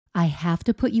I have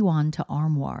to put you on to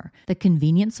Armoire, the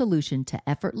convenient solution to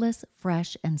effortless,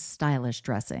 fresh, and stylish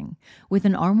dressing. With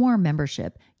an Armoire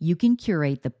membership, you can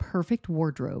curate the perfect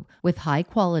wardrobe with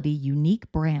high-quality,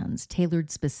 unique brands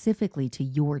tailored specifically to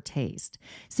your taste.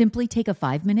 Simply take a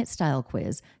 5-minute style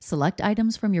quiz, select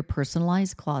items from your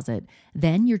personalized closet,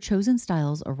 then your chosen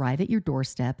styles arrive at your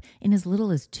doorstep in as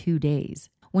little as 2 days.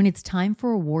 When it's time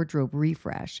for a wardrobe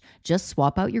refresh, just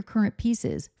swap out your current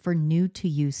pieces for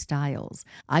new-to-you styles.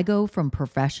 I go from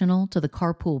professional to the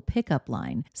carpool pickup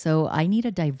line, so I need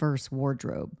a diverse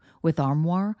wardrobe. With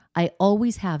Armoire, I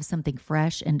always have something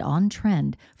fresh and on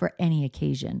trend for any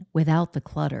occasion, without the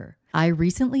clutter. I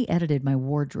recently edited my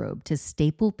wardrobe to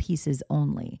staple pieces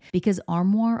only because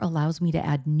Armoire allows me to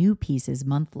add new pieces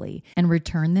monthly and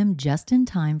return them just in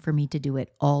time for me to do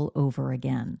it all over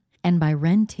again. And by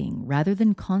renting rather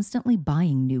than constantly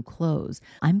buying new clothes,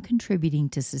 I'm contributing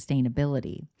to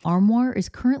sustainability. Armoire is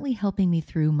currently helping me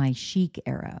through my chic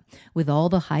era with all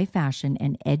the high fashion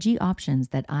and edgy options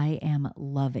that I am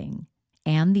loving.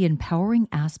 And the empowering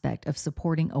aspect of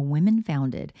supporting a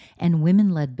women-founded and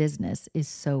women-led business is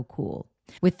so cool.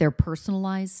 With their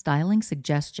personalized styling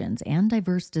suggestions and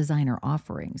diverse designer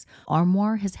offerings,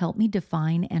 Armoire has helped me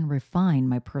define and refine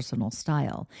my personal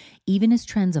style, even as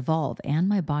trends evolve and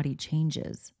my body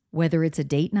changes. Whether it's a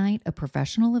date night, a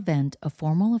professional event, a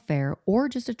formal affair, or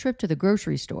just a trip to the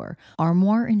grocery store,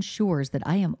 Armoire ensures that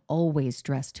I am always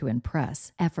dressed to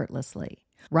impress effortlessly.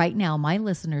 Right now, my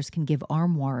listeners can give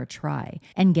Armoire a try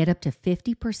and get up to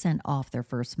 50% off their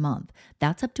first month.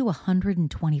 That's up to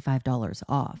 $125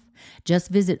 off. Just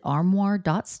visit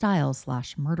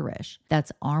armoire.style/murderish.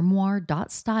 That's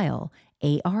armoire.style,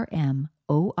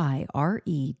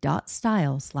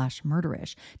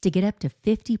 ARMOIRE.style/murderish to get up to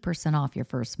 50% off your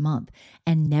first month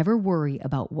and never worry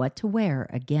about what to wear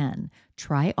again.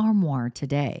 Try Armoire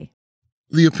today.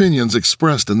 The opinions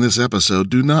expressed in this episode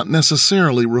do not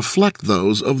necessarily reflect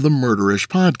those of the Murderish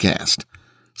podcast.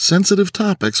 Sensitive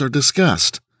topics are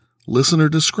discussed. Listener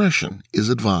discretion is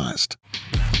advised.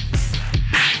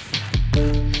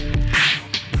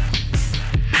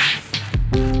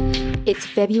 It's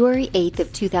February 8th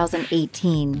of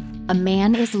 2018. A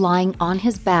man is lying on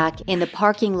his back in the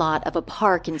parking lot of a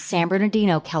park in San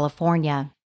Bernardino,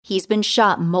 California. He's been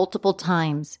shot multiple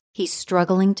times. He's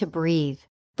struggling to breathe.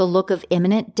 The look of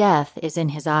imminent death is in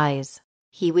his eyes.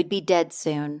 He would be dead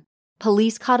soon.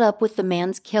 Police caught up with the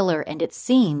man's killer, and it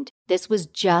seemed this was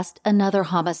just another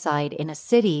homicide in a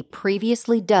city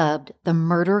previously dubbed the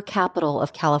murder capital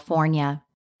of California.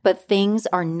 But things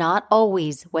are not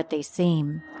always what they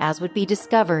seem, as would be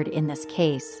discovered in this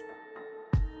case.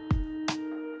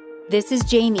 This is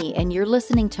Jamie, and you're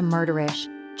listening to Murderish.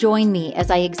 Join me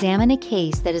as I examine a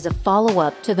case that is a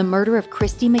follow-up to the murder of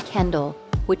Christy McKendall,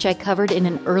 which I covered in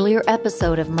an earlier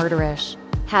episode of Murderish.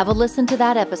 Have a listen to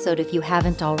that episode if you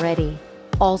haven't already.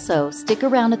 Also, stick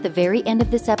around at the very end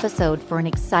of this episode for an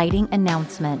exciting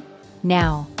announcement.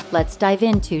 Now, let's dive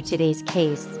into today's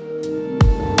case.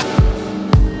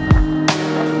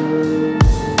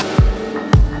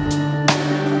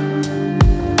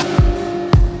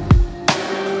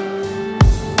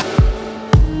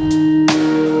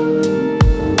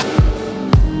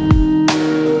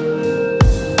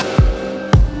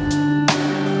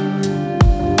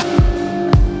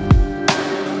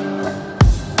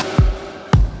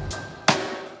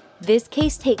 This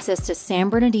case takes us to San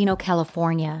Bernardino,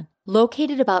 California.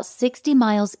 Located about 60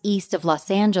 miles east of Los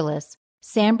Angeles,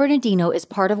 San Bernardino is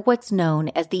part of what's known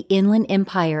as the Inland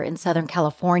Empire in Southern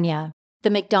California. The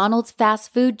McDonald's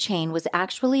fast food chain was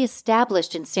actually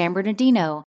established in San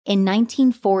Bernardino in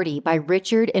 1940 by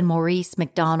Richard and Maurice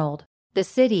McDonald. The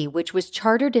city, which was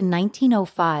chartered in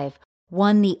 1905,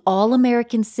 won the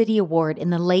All-American City Award in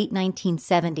the late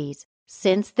 1970s.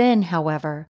 Since then,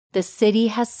 however, the city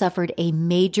has suffered a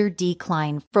major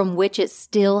decline from which it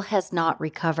still has not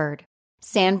recovered.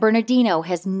 San Bernardino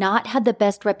has not had the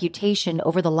best reputation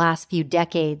over the last few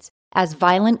decades, as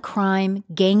violent crime,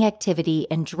 gang activity,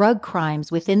 and drug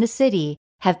crimes within the city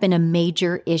have been a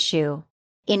major issue.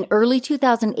 In early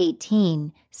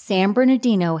 2018, San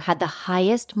Bernardino had the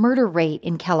highest murder rate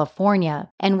in California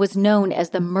and was known as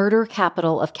the murder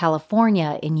capital of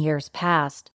California in years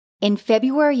past. In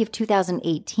February of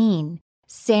 2018,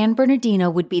 San Bernardino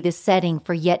would be the setting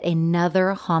for yet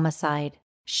another homicide.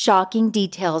 Shocking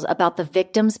details about the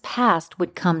victim's past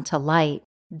would come to light.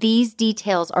 These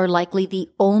details are likely the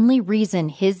only reason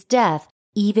his death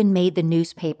even made the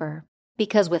newspaper,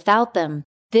 because without them,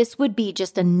 this would be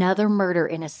just another murder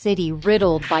in a city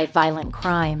riddled by violent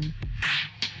crime.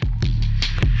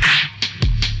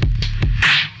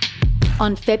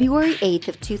 On February 8th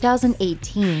of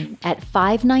 2018, at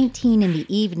 5:19 in the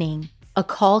evening, a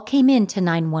call came in to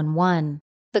 911.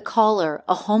 The caller,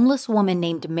 a homeless woman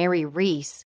named Mary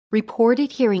Reese,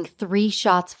 reported hearing 3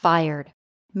 shots fired.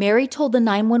 Mary told the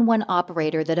 911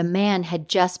 operator that a man had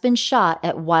just been shot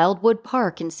at Wildwood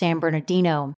Park in San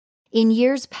Bernardino. In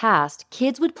years past,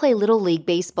 kids would play Little League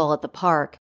baseball at the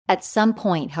park. At some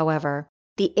point, however,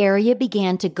 the area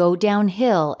began to go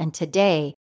downhill, and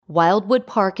today, Wildwood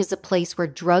Park is a place where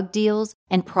drug deals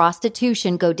and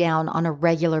prostitution go down on a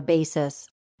regular basis.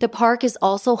 The park is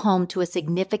also home to a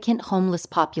significant homeless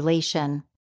population.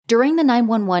 During the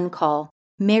 911 call,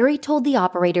 Mary told the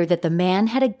operator that the man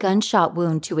had a gunshot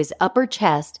wound to his upper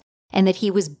chest and that he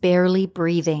was barely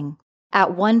breathing.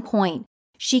 At one point,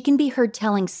 she can be heard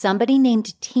telling somebody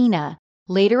named Tina,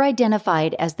 later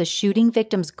identified as the shooting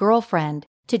victim's girlfriend,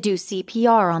 to do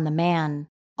CPR on the man.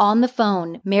 On the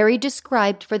phone, Mary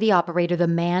described for the operator the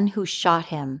man who shot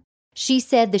him. She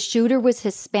said the shooter was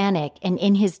Hispanic and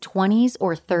in his 20s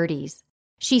or 30s.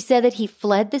 She said that he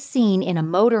fled the scene in a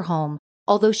motorhome,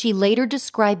 although she later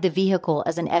described the vehicle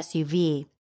as an SUV.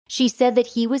 She said that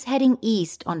he was heading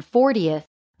east on 40th,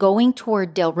 going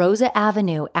toward Del Rosa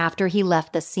Avenue after he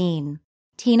left the scene.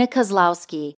 Tina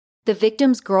Kozlowski, the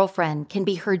victim's girlfriend, can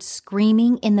be heard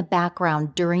screaming in the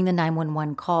background during the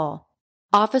 911 call.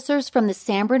 Officers from the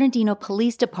San Bernardino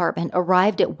Police Department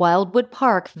arrived at Wildwood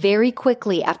Park very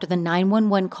quickly after the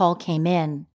 911 call came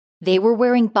in. They were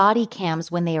wearing body cams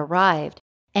when they arrived,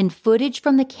 and footage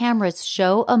from the cameras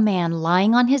show a man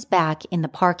lying on his back in the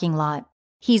parking lot.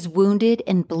 He's wounded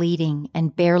and bleeding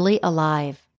and barely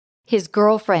alive. His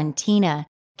girlfriend, Tina,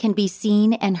 can be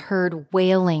seen and heard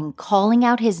wailing, calling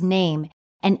out his name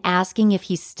and asking if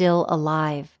he's still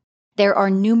alive. There are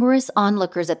numerous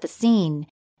onlookers at the scene,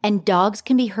 and dogs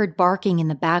can be heard barking in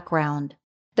the background.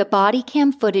 The body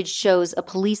cam footage shows a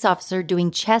police officer doing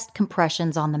chest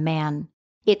compressions on the man.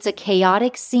 It's a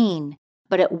chaotic scene,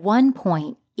 but at one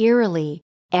point, eerily,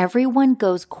 everyone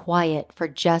goes quiet for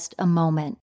just a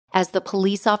moment as the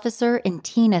police officer and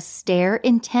Tina stare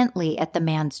intently at the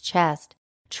man's chest,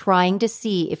 trying to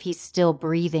see if he's still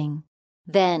breathing.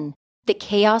 Then, the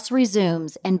chaos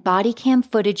resumes and body cam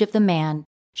footage of the man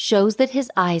shows that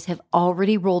his eyes have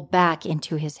already rolled back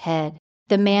into his head.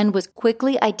 The man was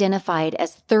quickly identified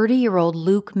as 30-year-old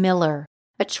Luke Miller,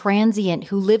 a transient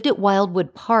who lived at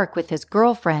Wildwood Park with his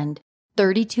girlfriend,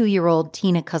 32-year-old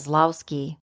Tina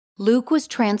Kozlowski. Luke was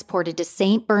transported to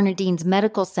St. Bernardine's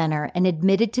Medical Center and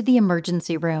admitted to the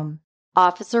emergency room.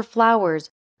 Officer Flowers,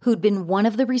 who'd been one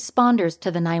of the responders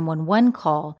to the 911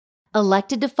 call,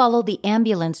 elected to follow the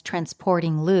ambulance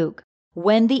transporting Luke.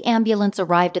 When the ambulance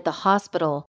arrived at the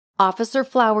hospital, Officer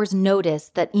Flowers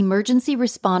noticed that emergency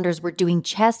responders were doing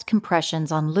chest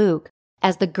compressions on Luke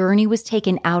as the gurney was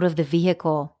taken out of the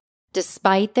vehicle.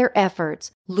 Despite their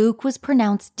efforts, Luke was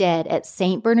pronounced dead at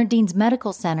St. Bernardine's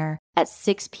Medical Center at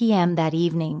 6 p.m. that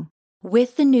evening.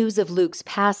 With the news of Luke's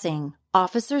passing,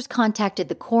 officers contacted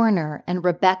the coroner, and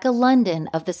Rebecca London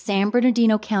of the San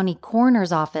Bernardino County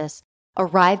Coroner's Office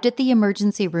arrived at the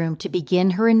emergency room to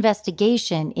begin her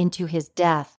investigation into his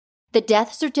death. The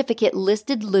death certificate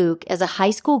listed Luke as a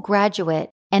high school graduate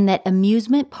and that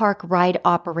amusement park ride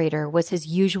operator was his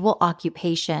usual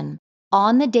occupation.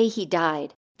 On the day he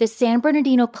died, the San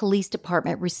Bernardino Police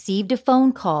Department received a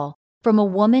phone call from a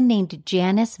woman named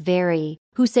Janice Very,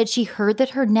 who said she heard that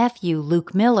her nephew,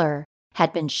 Luke Miller,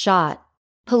 had been shot.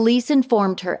 Police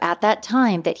informed her at that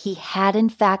time that he had in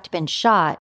fact been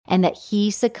shot and that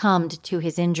he succumbed to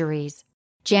his injuries.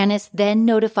 Janice then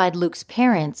notified Luke's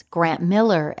parents, Grant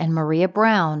Miller and Maria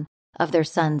Brown, of their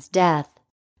son's death.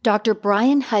 Dr.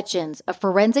 Brian Hutchins, a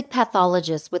forensic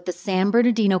pathologist with the San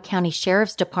Bernardino County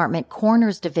Sheriff's Department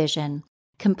Coroner's Division,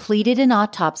 completed an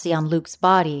autopsy on Luke's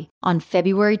body on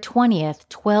February 20th,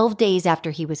 12 days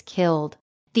after he was killed.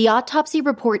 The autopsy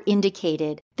report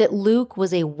indicated that Luke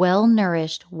was a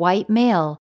well-nourished white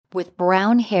male with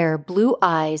brown hair, blue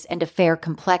eyes, and a fair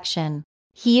complexion.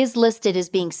 He is listed as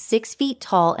being 6 feet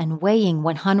tall and weighing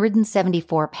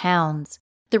 174 pounds.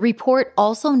 The report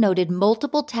also noted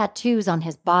multiple tattoos on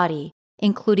his body,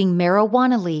 including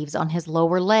marijuana leaves on his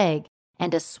lower leg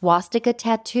and a swastika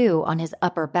tattoo on his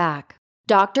upper back.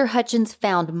 Dr. Hutchins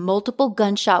found multiple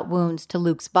gunshot wounds to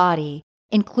Luke's body,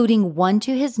 including one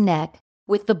to his neck,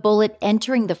 with the bullet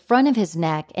entering the front of his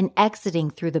neck and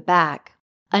exiting through the back.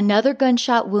 Another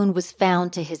gunshot wound was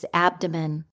found to his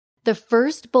abdomen. The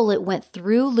first bullet went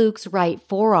through Luke's right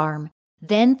forearm,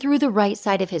 then through the right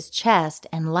side of his chest,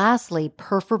 and lastly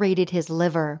perforated his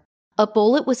liver. A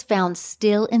bullet was found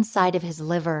still inside of his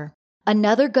liver.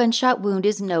 Another gunshot wound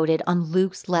is noted on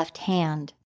Luke's left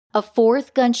hand. A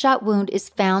fourth gunshot wound is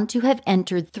found to have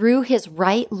entered through his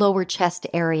right lower chest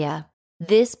area.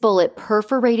 This bullet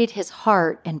perforated his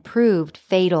heart and proved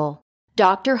fatal.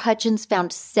 Dr. Hutchins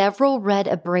found several red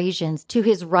abrasions to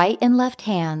his right and left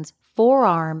hands,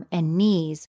 forearm, and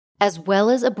knees, as well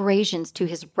as abrasions to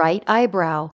his right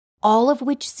eyebrow, all of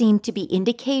which seemed to be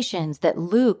indications that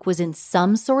Luke was in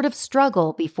some sort of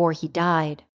struggle before he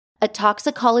died. A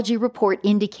toxicology report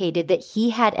indicated that he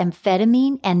had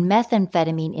amphetamine and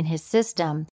methamphetamine in his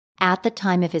system at the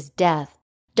time of his death.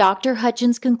 Dr.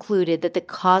 Hutchins concluded that the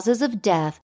causes of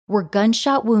death were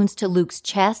gunshot wounds to Luke's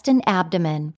chest and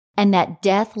abdomen, and that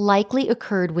death likely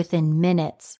occurred within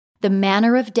minutes. The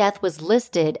manner of death was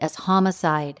listed as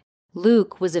homicide.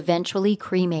 Luke was eventually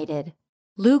cremated.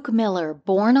 Luke Miller,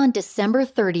 born on December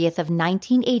 30th of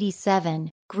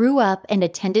 1987, grew up and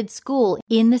attended school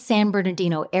in the San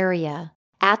Bernardino area.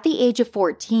 At the age of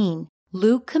 14,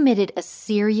 Luke committed a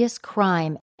serious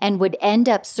crime and would end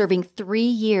up serving 3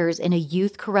 years in a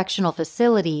youth correctional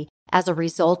facility as a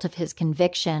result of his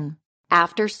conviction.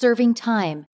 After serving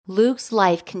time, Luke's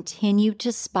life continued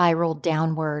to spiral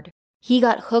downward. He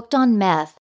got hooked on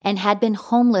meth and had been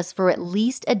homeless for at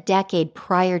least a decade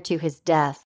prior to his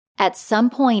death. At some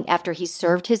point after he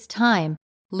served his time,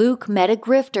 Luke met a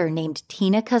grifter named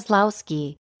Tina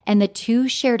Kozlowski, and the two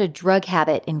shared a drug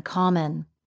habit in common.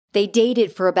 They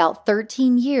dated for about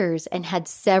 13 years and had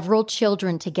several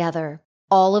children together.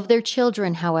 All of their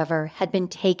children, however, had been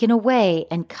taken away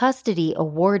and custody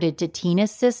awarded to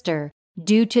Tina's sister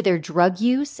due to their drug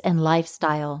use and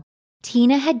lifestyle.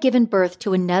 Tina had given birth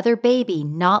to another baby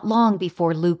not long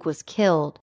before Luke was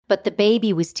killed, but the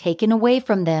baby was taken away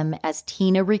from them as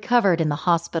Tina recovered in the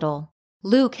hospital.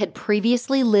 Luke had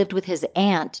previously lived with his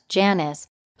aunt, Janice,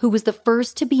 who was the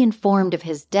first to be informed of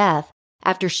his death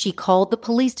after she called the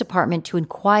police department to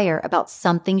inquire about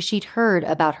something she'd heard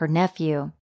about her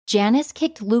nephew. Janice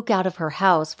kicked Luke out of her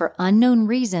house for unknown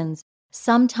reasons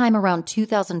sometime around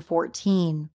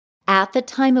 2014. At the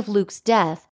time of Luke's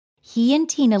death, he and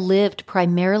Tina lived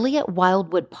primarily at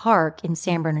Wildwood Park in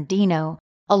San Bernardino,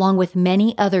 along with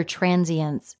many other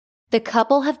transients. The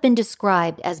couple have been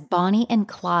described as Bonnie and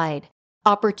Clyde,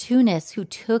 opportunists who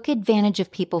took advantage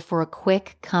of people for a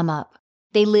quick come-up.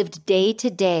 They lived day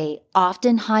to day,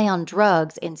 often high on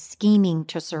drugs and scheming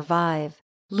to survive.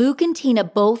 Luke and Tina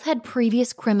both had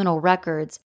previous criminal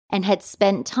records and had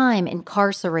spent time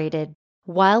incarcerated.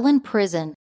 While in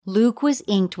prison, Luke was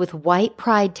inked with white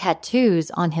pride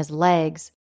tattoos on his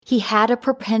legs. He had a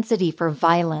propensity for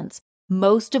violence,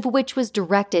 most of which was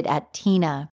directed at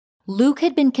Tina. Luke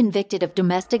had been convicted of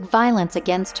domestic violence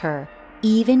against her,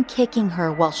 even kicking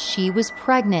her while she was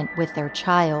pregnant with their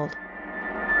child.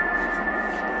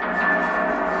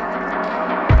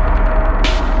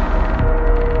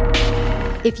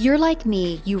 If you're like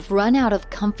me, you've run out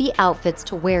of comfy outfits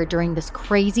to wear during this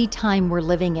crazy time we're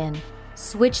living in.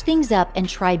 Switch things up and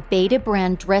try Beta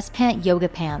brand dress pant yoga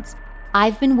pants.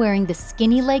 I've been wearing the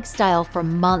skinny leg style for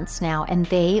months now, and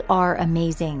they are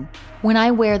amazing. When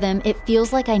I wear them, it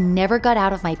feels like I never got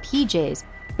out of my PJs,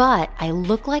 but I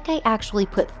look like I actually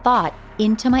put thought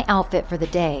into my outfit for the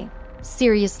day.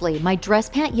 Seriously, my dress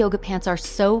pant yoga pants are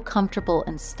so comfortable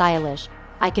and stylish.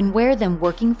 I can wear them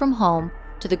working from home,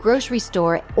 to the grocery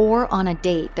store, or on a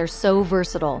date. They're so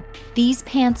versatile. These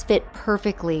pants fit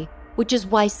perfectly, which is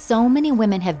why so many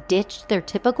women have ditched their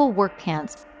typical work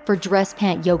pants for dress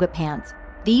pant yoga pants.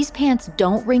 These pants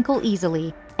don't wrinkle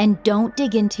easily and don't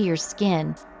dig into your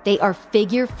skin. They are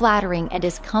figure flattering and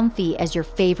as comfy as your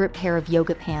favorite pair of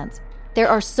yoga pants. There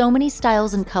are so many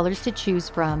styles and colors to choose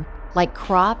from, like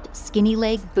cropped, skinny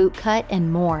leg, boot cut,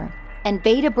 and more. And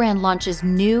Beta brand launches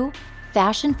new,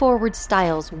 fashion-forward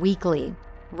styles weekly.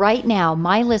 Right now,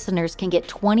 my listeners can get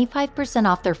 25%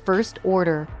 off their first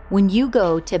order when you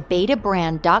go to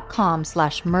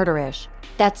betabrand.com/murderish.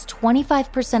 That's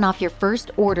 25% off your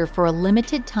first order for a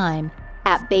limited time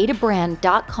at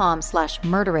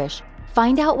betabrand.com/murderish.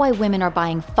 Find out why women are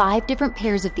buying 5 different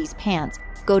pairs of these pants.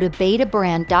 Go to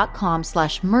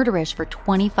betabrand.com/murderish for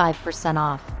 25%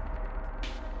 off.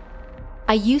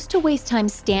 I used to waste time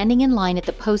standing in line at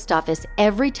the post office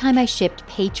every time I shipped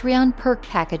Patreon perk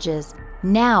packages.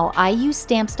 Now I use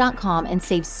Stamps.com and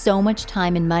save so much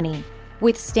time and money.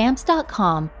 With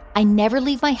Stamps.com, I never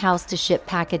leave my house to ship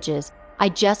packages. I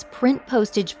just print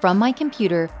postage from my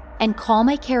computer and call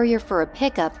my carrier for a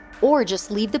pickup or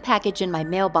just leave the package in my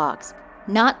mailbox.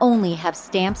 Not only have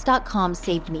Stamps.com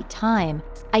saved me time,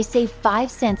 I save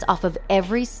 5 cents off of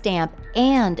every stamp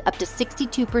and up to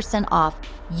 62% off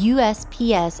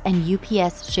USPS and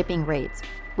UPS shipping rates,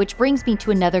 which brings me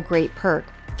to another great perk.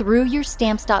 Through your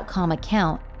Stamps.com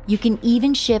account, You can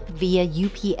even ship via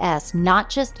UPS, not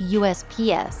just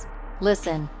USPS.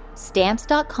 Listen,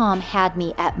 Stamps.com had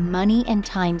me at money and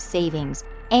time savings,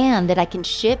 and that I can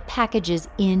ship packages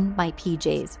in my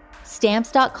PJs.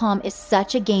 Stamps.com is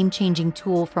such a game-changing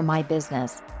tool for my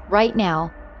business. Right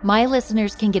now, my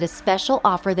listeners can get a special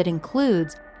offer that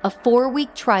includes a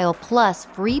 4-week trial plus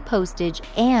free postage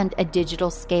and a digital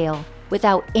scale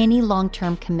without any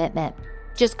long-term commitment.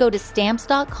 Just go to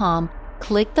Stamps.com,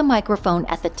 click the microphone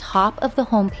at the top of the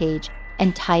homepage,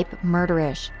 and type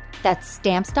Murderish. That's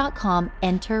Stamps.com,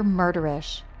 enter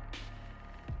Murderish.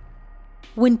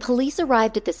 When police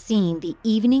arrived at the scene the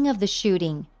evening of the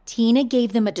shooting, Tina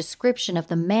gave them a description of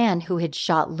the man who had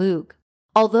shot Luke.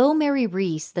 Although Mary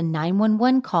Reese, the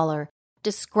 911 caller,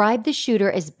 described the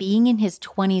shooter as being in his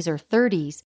 20s or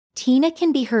 30s, Tina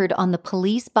can be heard on the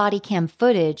police body cam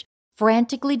footage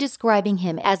frantically describing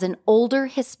him as an older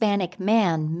Hispanic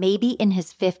man, maybe in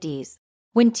his 50s.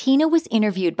 When Tina was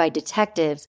interviewed by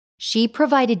detectives, she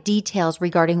provided details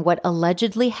regarding what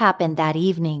allegedly happened that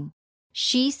evening.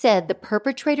 She said the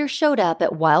perpetrator showed up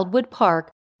at Wildwood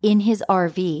Park in his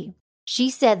RV. She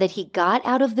said that he got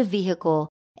out of the vehicle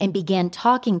and began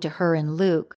talking to her and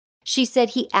Luke. She said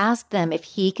he asked them if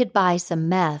he could buy some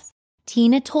meth.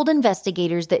 Tina told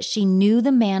investigators that she knew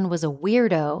the man was a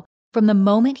weirdo from the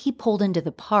moment he pulled into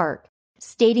the park,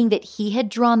 stating that he had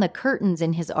drawn the curtains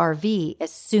in his RV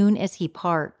as soon as he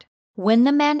parked. When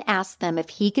the man asked them if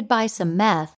he could buy some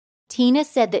meth, Tina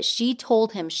said that she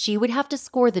told him she would have to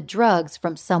score the drugs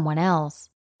from someone else.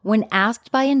 When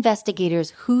asked by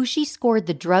investigators who she scored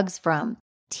the drugs from,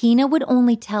 Tina would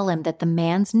only tell him that the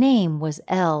man's name was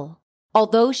L.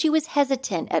 Although she was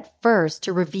hesitant at first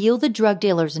to reveal the drug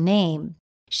dealer's name,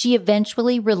 she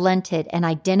eventually relented and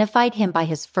identified him by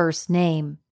his first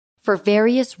name. For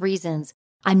various reasons,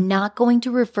 I'm not going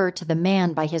to refer to the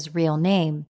man by his real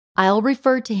name. I'll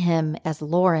refer to him as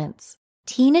Lawrence.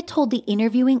 Tina told the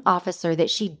interviewing officer that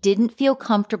she didn't feel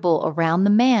comfortable around the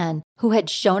man who had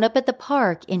shown up at the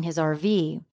park in his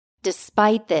RV.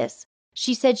 Despite this,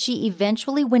 she said she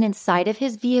eventually went inside of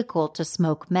his vehicle to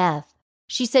smoke meth.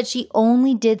 She said she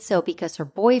only did so because her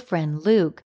boyfriend,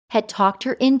 Luke, had talked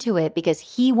her into it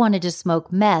because he wanted to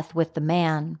smoke meth with the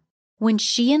man. When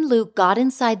she and Luke got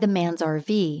inside the man's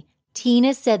RV,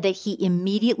 Tina said that he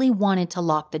immediately wanted to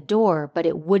lock the door, but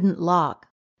it wouldn't lock.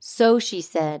 So, she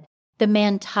said, the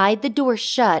man tied the door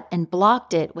shut and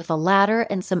blocked it with a ladder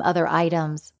and some other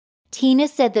items. Tina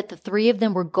said that the three of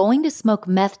them were going to smoke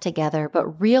meth together,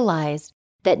 but realized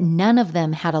that none of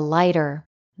them had a lighter.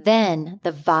 Then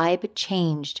the vibe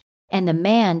changed, and the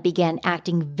man began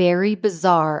acting very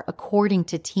bizarre, according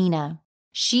to Tina.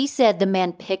 She said the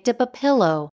man picked up a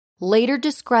pillow, later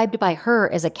described by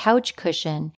her as a couch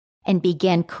cushion, and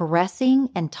began caressing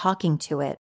and talking to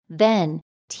it. Then,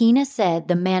 Tina said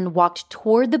the man walked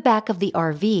toward the back of the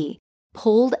RV,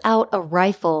 pulled out a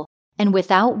rifle, and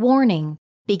without warning,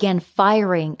 began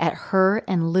firing at her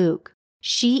and Luke.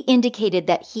 She indicated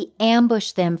that he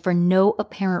ambushed them for no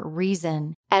apparent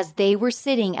reason, as they were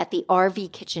sitting at the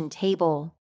RV kitchen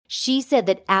table. She said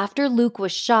that after Luke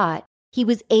was shot, he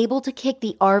was able to kick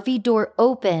the RV door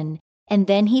open, and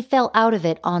then he fell out of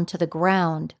it onto the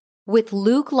ground. With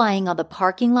Luke lying on the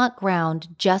parking lot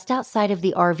ground just outside of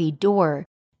the RV door,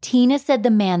 Tina said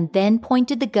the man then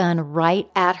pointed the gun right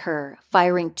at her,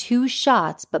 firing 2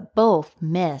 shots, but both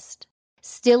missed.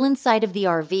 Still inside of the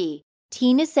RV,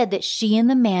 Tina said that she and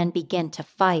the man began to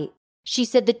fight. She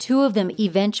said the two of them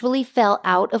eventually fell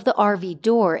out of the RV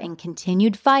door and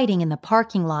continued fighting in the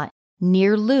parking lot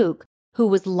near Luke, who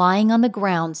was lying on the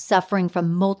ground suffering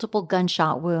from multiple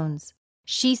gunshot wounds.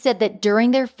 She said that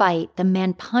during their fight, the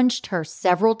man punched her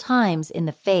several times in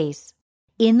the face.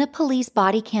 In the police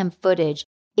body cam footage,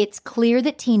 it's clear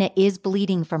that Tina is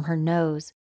bleeding from her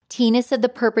nose. Tina said the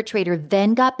perpetrator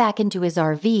then got back into his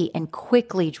RV and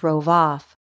quickly drove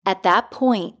off. At that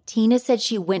point, Tina said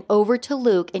she went over to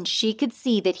Luke and she could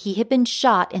see that he had been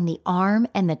shot in the arm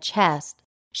and the chest.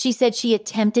 She said she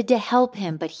attempted to help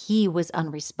him, but he was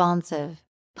unresponsive.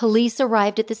 Police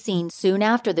arrived at the scene soon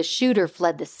after the shooter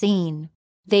fled the scene.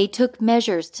 They took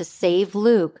measures to save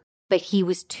Luke, but he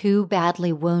was too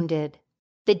badly wounded.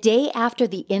 The day after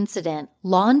the incident,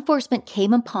 law enforcement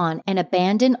came upon an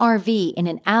abandoned RV in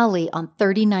an alley on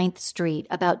 39th Street,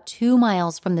 about 2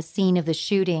 miles from the scene of the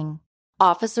shooting.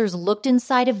 Officers looked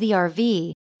inside of the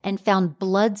RV and found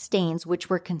blood stains which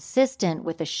were consistent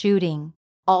with the shooting.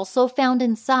 Also found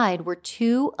inside were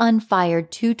 2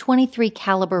 unfired .223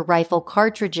 caliber rifle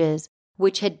cartridges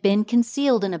which had been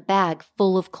concealed in a bag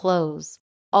full of clothes.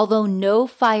 Although no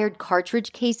fired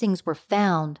cartridge casings were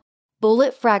found,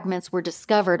 bullet fragments were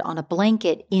discovered on a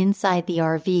blanket inside the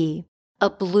RV. A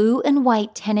blue and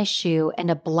white tennis shoe and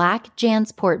a black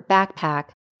JanSport backpack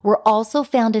were also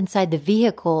found inside the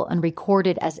vehicle and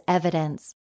recorded as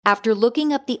evidence. After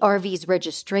looking up the RV's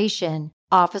registration,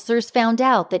 officers found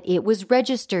out that it was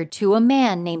registered to a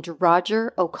man named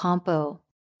Roger Ocampo.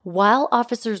 While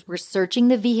officers were searching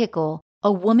the vehicle,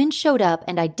 a woman showed up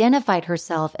and identified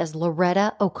herself as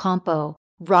Loretta Ocampo,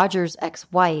 Roger's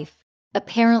ex-wife.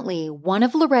 Apparently, one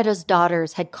of Loretta's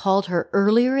daughters had called her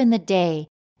earlier in the day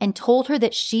and told her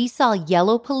that she saw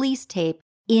yellow police tape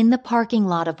in the parking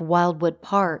lot of Wildwood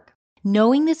Park.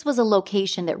 Knowing this was a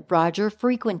location that Roger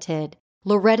frequented,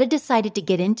 Loretta decided to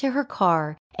get into her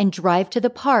car and drive to the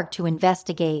park to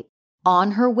investigate.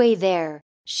 On her way there,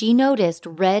 she noticed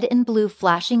red and blue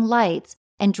flashing lights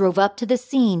and drove up to the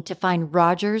scene to find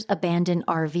Roger's abandoned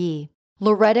RV.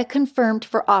 Loretta confirmed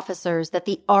for officers that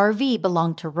the RV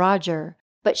belonged to Roger,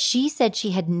 but she said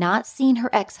she had not seen her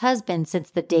ex-husband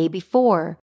since the day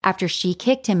before, after she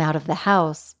kicked him out of the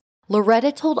house.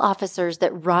 Loretta told officers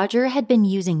that Roger had been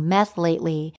using meth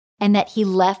lately and that he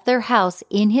left their house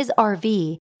in his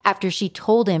RV after she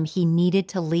told him he needed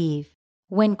to leave.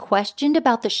 When questioned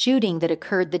about the shooting that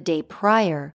occurred the day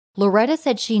prior, Loretta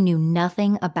said she knew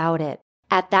nothing about it.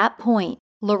 At that point,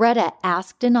 Loretta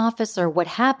asked an officer what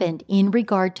happened in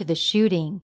regard to the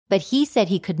shooting, but he said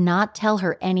he could not tell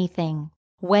her anything.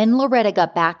 When Loretta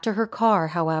got back to her car,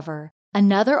 however,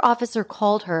 another officer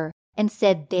called her and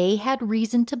said they had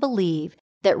reason to believe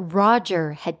that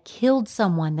Roger had killed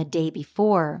someone the day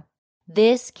before.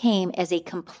 This came as a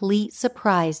complete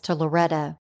surprise to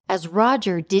Loretta, as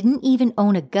Roger didn't even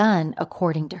own a gun,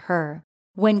 according to her.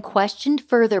 When questioned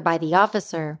further by the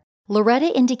officer,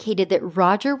 Loretta indicated that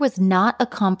Roger was not a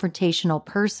confrontational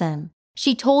person.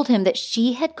 She told him that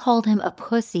she had called him a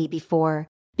pussy before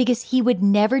because he would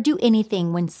never do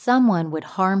anything when someone would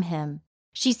harm him.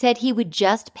 She said he would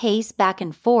just pace back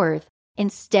and forth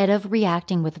instead of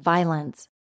reacting with violence.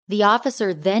 The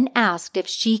officer then asked if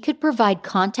she could provide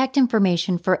contact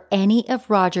information for any of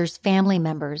Roger's family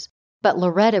members, but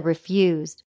Loretta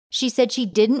refused. She said she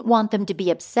didn't want them to be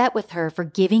upset with her for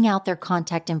giving out their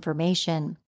contact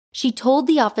information. She told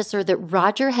the officer that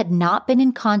Roger had not been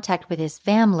in contact with his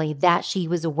family that she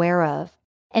was aware of,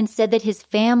 and said that his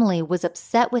family was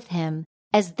upset with him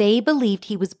as they believed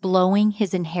he was blowing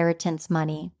his inheritance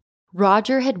money.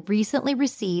 Roger had recently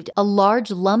received a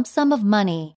large lump sum of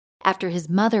money after his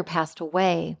mother passed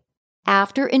away.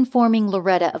 After informing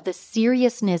Loretta of the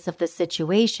seriousness of the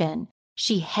situation,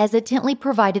 she hesitantly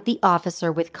provided the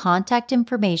officer with contact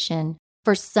information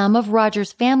for some of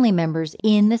Roger's family members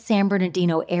in the San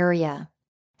Bernardino area.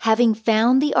 Having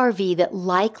found the RV that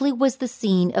likely was the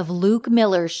scene of Luke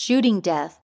Miller's shooting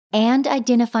death and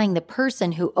identifying the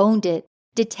person who owned it,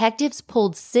 detectives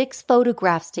pulled 6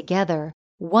 photographs together,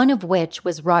 one of which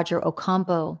was Roger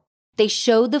Ocampo. They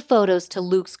showed the photos to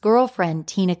Luke's girlfriend,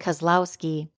 Tina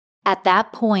Kozlowski. At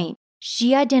that point,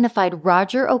 she identified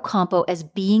Roger Ocampo as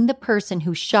being the person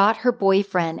who shot her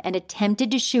boyfriend and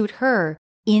attempted to shoot her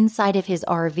inside of his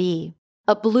RV.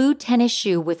 A blue tennis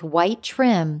shoe with white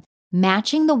trim,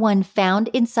 matching the one found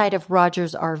inside of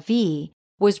Roger's RV,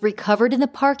 was recovered in the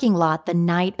parking lot the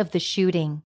night of the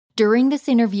shooting. During this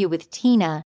interview with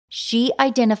Tina, she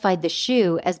identified the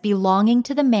shoe as belonging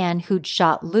to the man who'd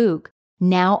shot Luke,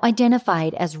 now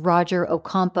identified as Roger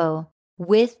Ocampo.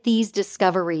 With these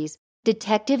discoveries,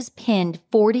 detectives pinned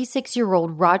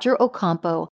 46-year-old Roger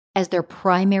Ocampo as their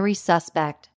primary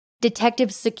suspect.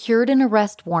 Detectives secured an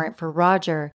arrest warrant for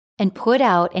Roger and put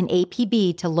out an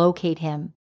APB to locate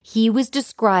him. He was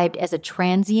described as a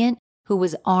transient who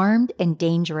was armed and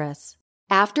dangerous.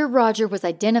 After Roger was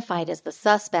identified as the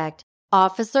suspect,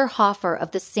 Officer Hoffer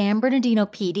of the San Bernardino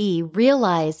PD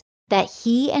realized that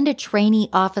he and a trainee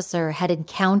officer had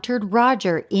encountered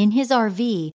Roger in his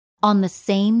RV on the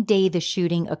same day the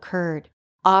shooting occurred.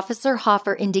 Officer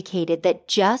Hoffer indicated that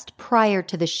just prior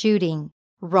to the shooting,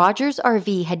 Roger's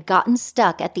RV had gotten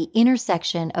stuck at the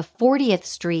intersection of 40th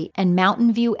Street and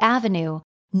Mountain View Avenue,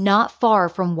 not far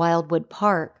from Wildwood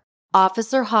Park.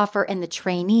 Officer Hoffer and the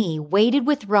trainee waited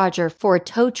with Roger for a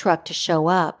tow truck to show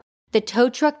up. The tow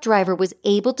truck driver was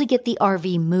able to get the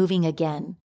RV moving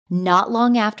again. Not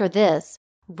long after this,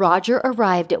 Roger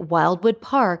arrived at Wildwood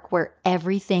Park where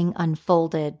everything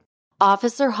unfolded.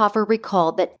 Officer Hoffer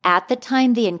recalled that at the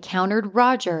time they encountered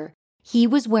Roger, he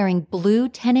was wearing blue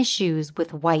tennis shoes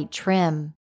with white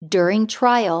trim. During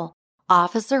trial,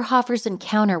 Officer Hoffer's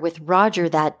encounter with Roger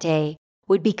that day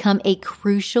would become a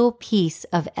crucial piece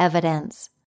of evidence.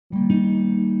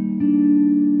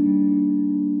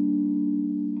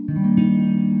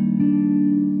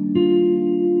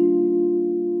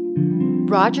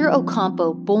 Roger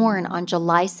Ocampo, born on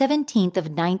July 17th of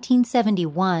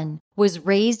 1971, was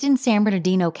raised in San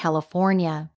Bernardino,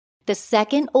 California. The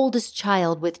second oldest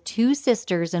child with 2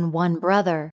 sisters and 1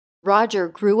 brother, Roger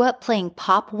grew up playing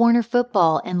Pop Warner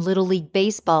football and Little League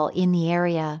baseball in the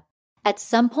area. At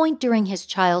some point during his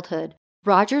childhood,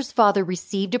 Roger's father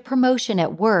received a promotion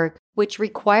at work which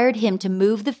required him to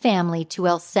move the family to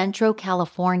El Centro,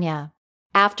 California.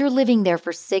 After living there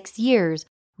for 6 years,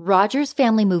 Roger's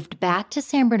family moved back to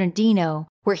San Bernardino,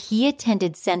 where he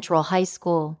attended Central High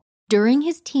School. During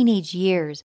his teenage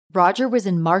years, Roger was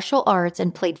in martial arts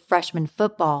and played freshman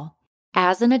football.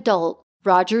 As an adult,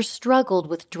 Roger struggled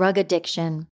with drug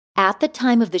addiction. At the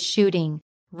time of the shooting,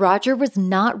 Roger was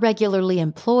not regularly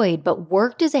employed but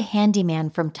worked as a handyman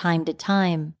from time to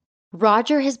time.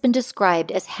 Roger has been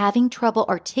described as having trouble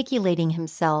articulating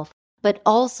himself, but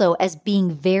also as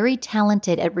being very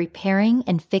talented at repairing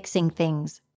and fixing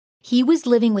things. He was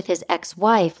living with his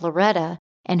ex-wife, Loretta,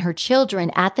 and her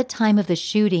children at the time of the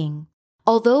shooting.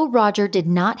 Although Roger did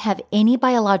not have any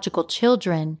biological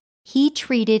children, he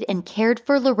treated and cared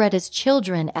for Loretta's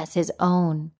children as his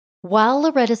own. While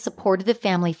Loretta supported the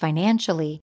family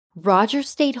financially, Roger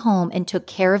stayed home and took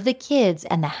care of the kids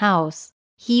and the house.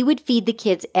 He would feed the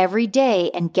kids every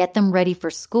day and get them ready for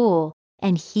school,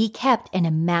 and he kept an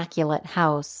immaculate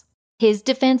house. His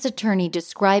defense attorney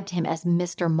described him as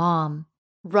Mr. Mom.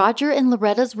 Roger and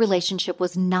Loretta's relationship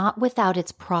was not without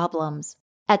its problems.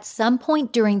 At some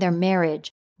point during their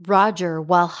marriage, Roger,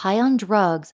 while high on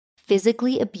drugs,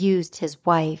 physically abused his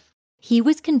wife. He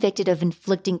was convicted of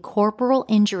inflicting corporal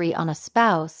injury on a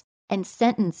spouse and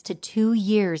sentenced to 2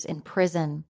 years in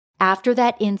prison. After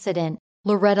that incident,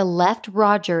 Loretta left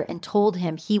Roger and told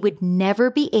him he would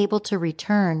never be able to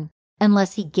return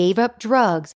unless he gave up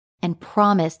drugs and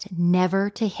promised never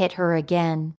to hit her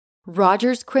again.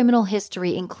 Roger's criminal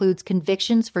history includes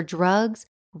convictions for drugs,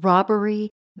 robbery,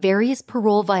 various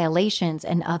parole violations,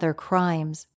 and other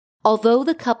crimes. Although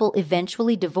the couple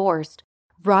eventually divorced,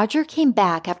 Roger came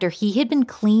back after he had been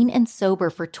clean and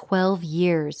sober for 12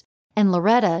 years, and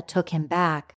Loretta took him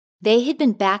back. They had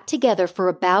been back together for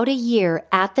about a year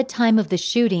at the time of the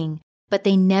shooting, but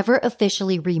they never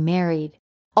officially remarried.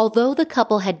 Although the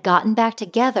couple had gotten back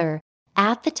together,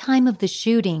 at the time of the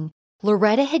shooting,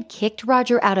 Loretta had kicked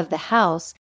Roger out of the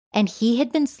house, and he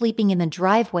had been sleeping in the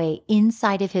driveway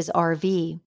inside of his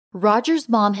RV. Roger's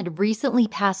mom had recently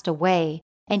passed away,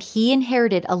 and he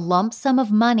inherited a lump sum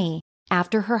of money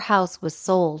after her house was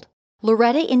sold.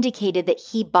 Loretta indicated that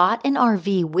he bought an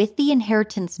RV with the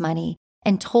inheritance money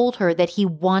and told her that he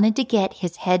wanted to get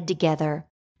his head together.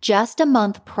 Just a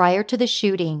month prior to the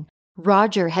shooting,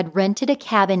 Roger had rented a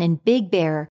cabin in Big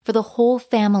Bear for the whole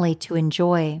family to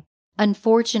enjoy.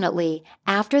 Unfortunately,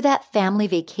 after that family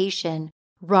vacation,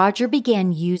 Roger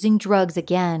began using drugs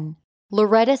again.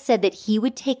 Loretta said that he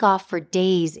would take off for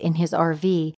days in his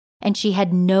RV, and she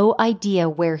had no idea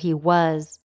where he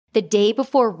was. The day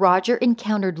before Roger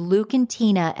encountered Luke and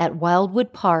Tina at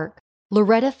Wildwood Park,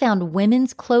 Loretta found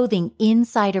women's clothing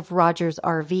inside of Roger's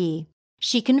RV.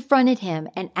 She confronted him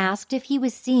and asked if he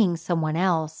was seeing someone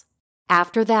else.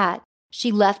 After that,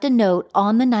 she left a note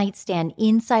on the nightstand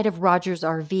inside of Roger's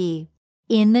RV.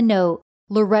 In the note,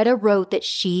 Loretta wrote that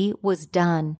she was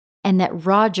done and that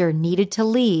Roger needed to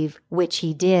leave, which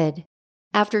he did.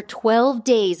 After 12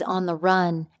 days on the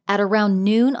run, at around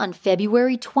noon on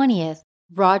February 20th,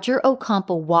 Roger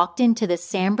Ocampo walked into the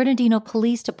San Bernardino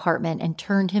Police Department and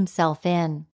turned himself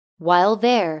in. While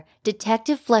there,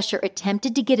 Detective Flesher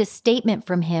attempted to get a statement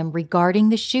from him regarding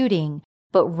the shooting,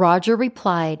 but Roger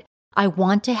replied, "I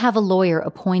want to have a lawyer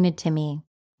appointed to me."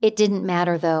 It didn't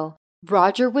matter, though.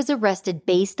 Roger was arrested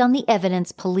based on the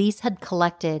evidence police had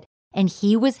collected, and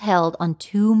he was held on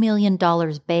 $2 million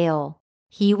bail.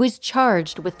 He was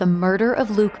charged with the murder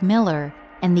of Luke Miller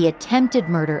and the attempted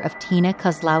murder of Tina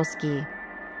Kozlowski.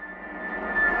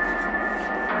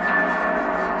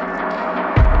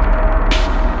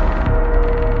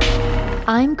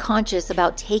 I'm conscious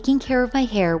about taking care of my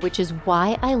hair, which is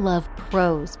why I love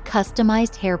Prose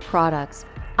customized hair products.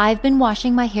 I've been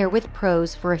washing my hair with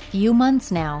Prose for a few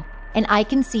months now, and I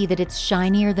can see that it's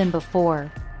shinier than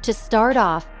before. To start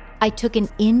off, I took an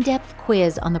in-depth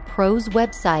quiz on the Prose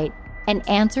website and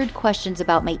answered questions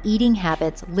about my eating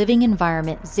habits, living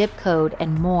environment, zip code,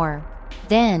 and more.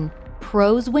 Then,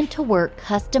 Prose went to work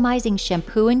customizing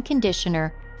shampoo and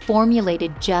conditioner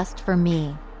formulated just for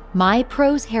me. My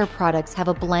Prose hair products have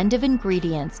a blend of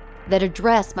ingredients that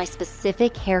address my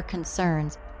specific hair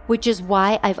concerns, which is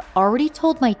why I've already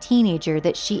told my teenager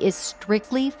that she is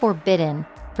strictly forbidden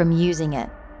from using it.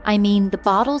 I mean, the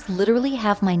bottles literally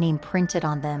have my name printed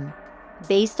on them.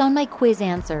 Based on my quiz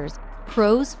answers,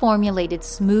 Prose formulated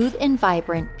Smooth and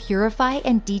Vibrant Purify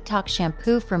and Detox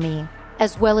Shampoo for me,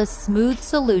 as well as Smooth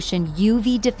Solution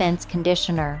UV Defense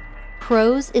Conditioner.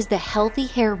 Prose is the healthy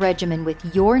hair regimen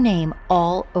with your name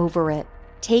all over it.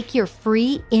 Take your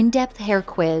free in-depth hair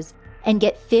quiz and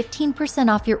get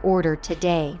 15% off your order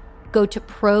today. Go to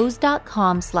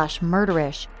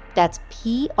prose.com/murderish. That's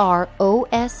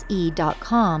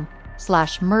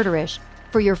prose.com/murderish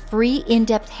for your free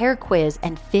in-depth hair quiz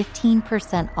and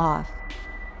 15% off.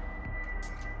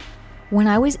 When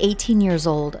I was 18 years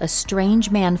old, a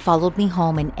strange man followed me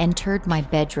home and entered my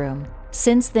bedroom.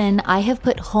 Since then, I have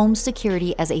put home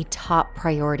security as a top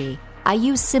priority. I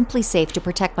use SimpliSafe to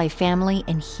protect my family,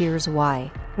 and here's why.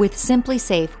 With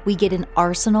SimpliSafe, we get an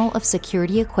arsenal of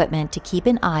security equipment to keep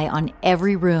an eye on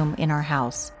every room in our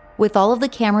house. With all of the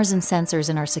cameras and sensors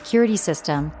in our security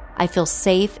system, I feel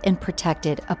safe and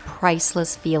protected, a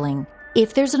priceless feeling.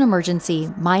 If there's an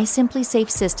emergency, my SimpliSafe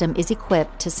system is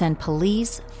equipped to send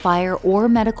police, fire, or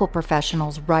medical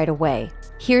professionals right away.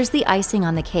 Here's the icing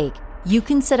on the cake. You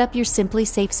can set up your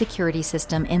SimpliSafe security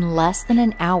system in less than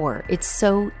an hour. It's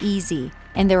so easy,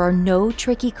 and there are no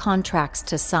tricky contracts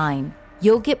to sign.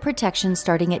 You'll get protection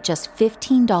starting at just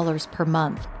 $15 per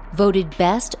month. Voted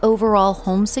Best Overall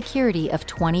Home Security of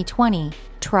 2020.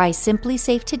 Try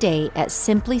SimpliSafe today at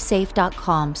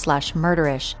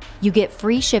simplisafe.com/murderish. You get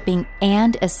free shipping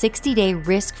and a 60-day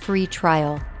risk-free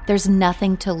trial. There's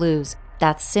nothing to lose.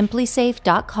 That's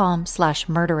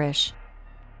simplisafe.com/murderish.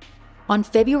 On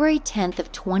February 10th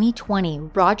of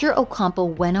 2020, Roger Ocampo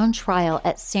went on trial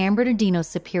at San Bernardino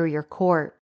Superior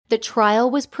Court. The trial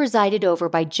was presided over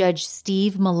by Judge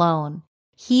Steve Malone.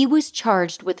 He was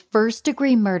charged with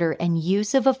first-degree murder and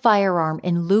use of a firearm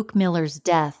in Luke Miller's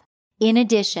death. In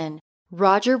addition,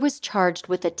 Roger was charged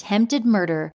with attempted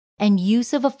murder and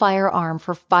use of a firearm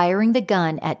for firing the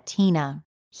gun at Tina.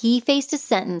 He faced a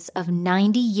sentence of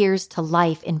 90 years to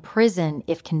life in prison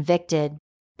if convicted.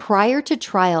 Prior to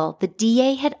trial, the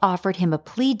DA had offered him a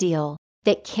plea deal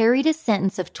that carried a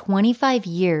sentence of 25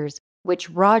 years, which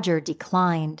Roger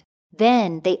declined.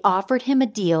 Then they offered him a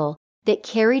deal that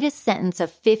carried a sentence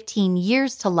of 15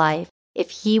 years to life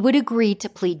if he would agree to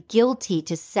plead guilty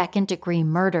to second-degree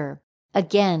murder.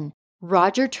 Again,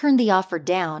 Roger turned the offer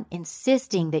down,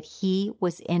 insisting that he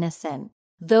was innocent.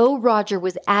 Though Roger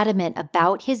was adamant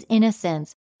about his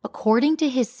innocence, according to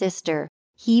his sister,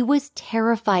 he was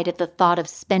terrified at the thought of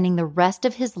spending the rest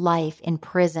of his life in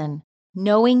prison.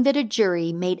 Knowing that a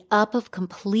jury made up of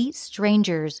complete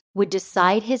strangers would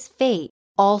decide his fate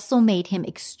also made him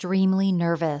extremely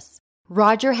nervous.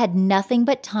 Roger had nothing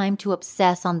but time to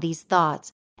obsess on these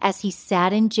thoughts as he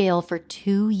sat in jail for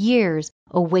 2 years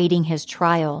awaiting his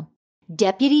trial.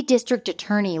 Deputy District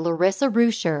Attorney Larissa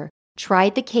Ruscher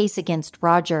tried the case against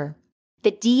Roger.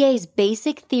 The DA's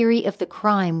basic theory of the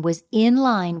crime was in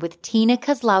line with Tina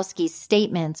Kozlowski's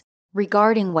statements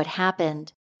regarding what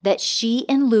happened, that she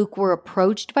and Luke were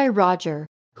approached by Roger,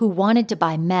 who wanted to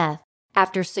buy meth.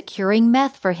 After securing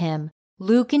meth for him,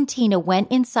 Luke and Tina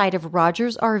went inside of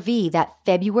Roger's RV that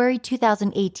February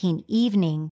 2018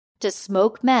 evening to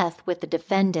smoke meth with the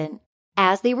defendant.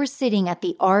 As they were sitting at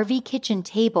the RV kitchen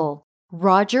table,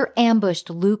 Roger ambushed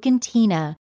Luke and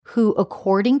Tina, who,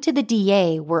 according to the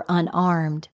DA, were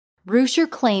unarmed. Ruscher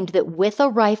claimed that with a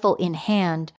rifle in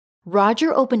hand,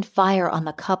 Roger opened fire on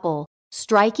the couple,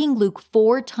 striking Luke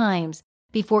 4 times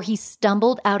before he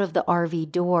stumbled out of the RV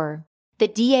door. The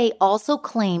DA also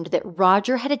claimed that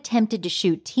Roger had attempted to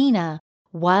shoot Tina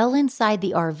while inside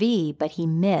the RV, but he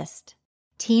missed.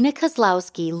 Tina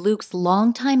Kozlowski, Luke's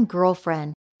longtime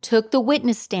girlfriend, took the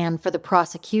witness stand for the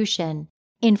prosecution.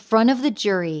 In front of the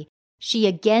jury, she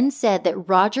again said that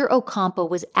Roger Ocampo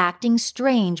was acting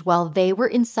strange while they were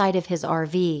inside of his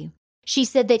RV. She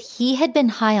said that he had been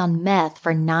high on meth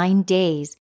for 9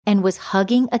 days and was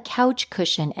hugging a couch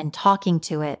cushion and talking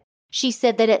to it. She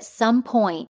said that at some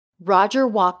point, Roger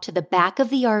walked to the back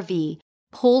of the RV,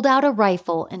 pulled out a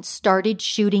rifle, and started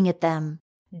shooting at them.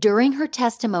 During her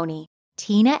testimony,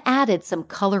 Tina added some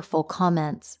colorful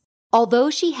comments. Although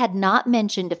she had not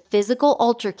mentioned a physical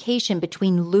altercation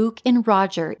between Luke and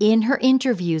Roger in her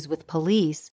interviews with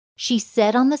police, she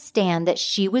said on the stand that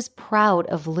she was proud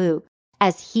of Luke,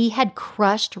 as he had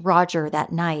crushed Roger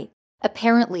that night.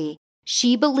 Apparently,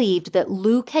 she believed that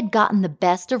Luke had gotten the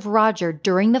best of Roger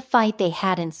during the fight they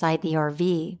had inside the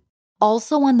RV.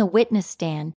 Also on the witness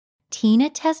stand, Tina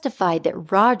testified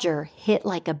that Roger hit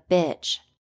like a bitch.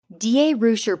 DA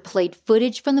Ruscher played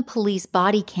footage from the police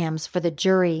body cams for the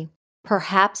jury.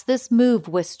 Perhaps this move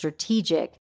was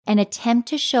strategic, an attempt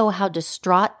to show how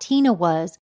distraught Tina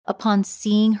was upon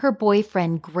seeing her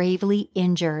boyfriend gravely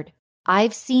injured.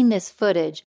 I've seen this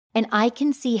footage, and I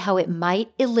can see how it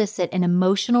might elicit an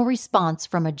emotional response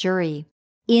from a jury.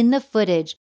 In the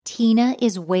footage, Tina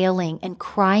is wailing and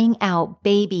crying out,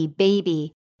 "Baby,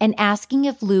 baby," and asking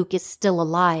if Luke is still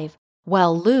alive,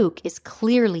 while Luke is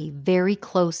clearly very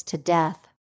close to death.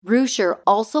 Rusher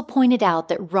also pointed out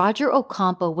that Roger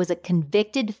Ocampo was a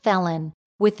convicted felon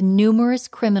with numerous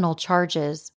criminal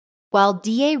charges. While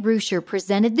DA Rusher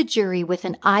presented the jury with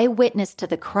an eyewitness to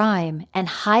the crime and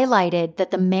highlighted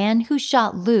that the man who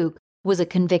shot Luke was a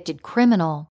convicted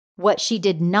criminal, what she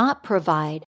did not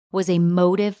provide was a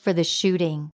motive for the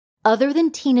shooting. Other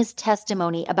than Tina's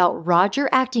testimony about Roger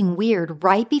acting weird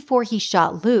right before he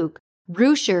shot Luke,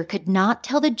 Rusher could not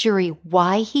tell the jury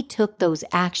why he took those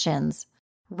actions.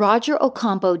 Roger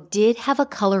Ocampo did have a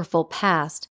colorful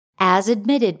past, as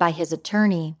admitted by his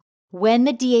attorney. When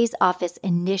the DA's office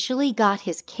initially got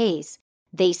his case,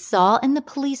 they saw in the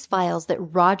police files that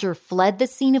Roger fled the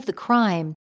scene of the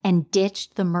crime and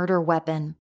ditched the murder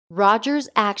weapon. Roger's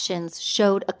actions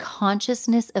showed a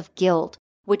consciousness of guilt,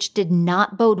 which did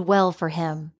not bode well for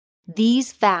him.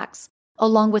 These facts,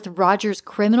 along with Roger's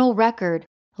criminal record,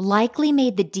 likely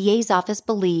made the DA's office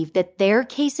believe that their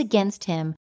case against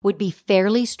him would be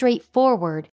fairly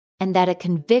straightforward and that a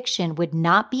conviction would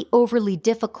not be overly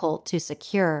difficult to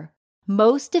secure.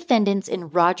 Most defendants in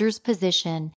Roger's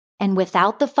position and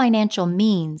without the financial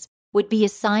means would be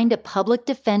assigned a public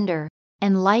defender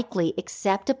and likely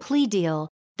accept a plea deal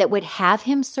that would have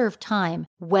him serve time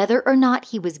whether or not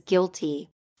he was guilty.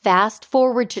 Fast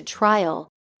forward to trial,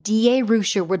 DA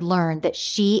Rusher would learn that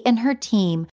she and her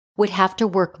team would have to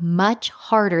work much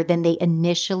harder than they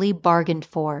initially bargained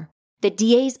for. The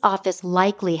DA's office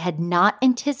likely had not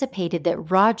anticipated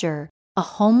that Roger, a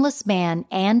homeless man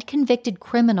and convicted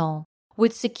criminal,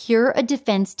 would secure a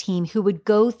defense team who would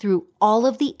go through all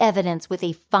of the evidence with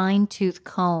a fine-tooth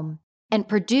comb and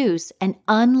produce an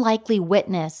unlikely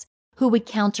witness who would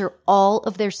counter all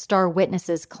of their star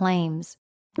witnesses' claims.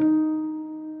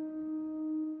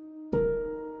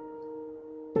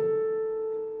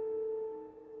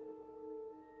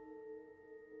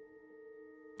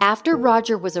 After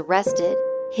Roger was arrested,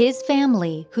 his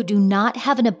family, who do not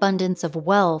have an abundance of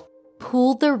wealth,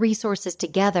 pooled their resources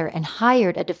together and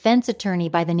hired a defense attorney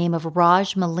by the name of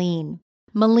Raj Maleen.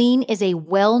 Maleen is a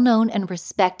well-known and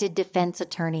respected defense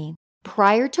attorney.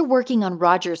 Prior to working on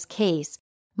Roger's case,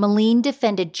 Maleen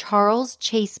defended Charles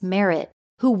Chase Merritt,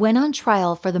 who went on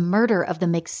trial for the murder of the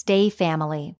McStay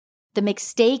family. The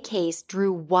McStay case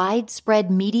drew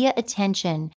widespread media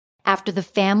attention after the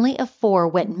family of four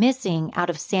went missing out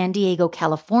of San Diego,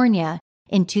 California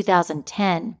in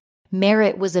 2010.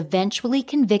 Merritt was eventually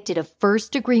convicted of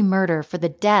first-degree murder for the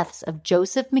deaths of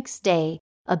Joseph McStay,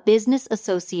 a business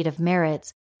associate of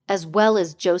Merritt's, as well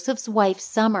as Joseph's wife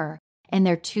Summer and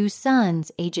their two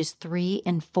sons, ages 3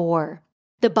 and 4.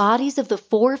 The bodies of the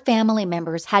four family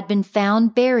members had been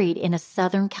found buried in a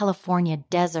Southern California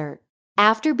desert.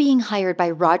 After being hired by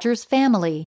Roger's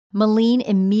family, Maleen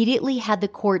immediately had the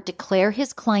court declare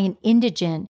his client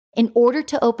indigent in order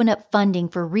to open up funding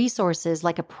for resources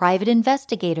like a private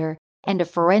investigator and a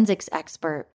forensics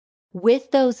expert.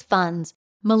 With those funds,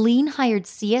 Maleen hired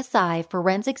CSI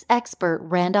forensics expert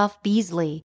Randolph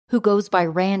Beasley, who goes by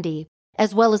Randy,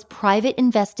 as well as private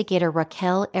investigator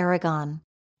Raquel Aragon.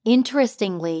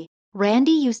 Interestingly,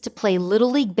 Randy used to play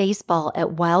Little League Baseball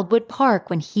at Wildwood Park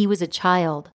when he was a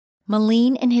child.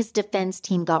 Maleen and his defense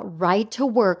team got right to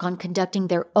work on conducting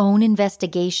their own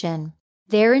investigation.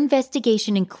 Their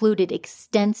investigation included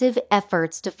extensive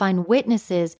efforts to find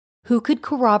witnesses who could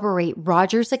corroborate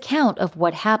Roger's account of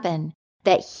what happened,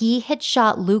 that he had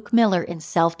shot Luke Miller in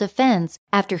self-defense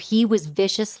after he was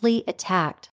viciously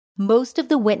attacked. Most of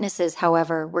the witnesses,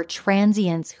 however, were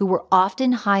transients who were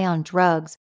often high on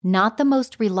drugs, not the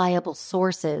most reliable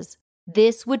sources.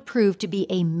 This would prove to be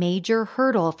a major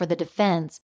hurdle for the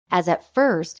defense, as at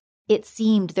first, it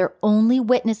seemed their only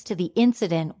witness to the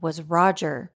incident was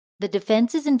Roger. The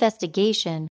defense's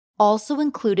investigation also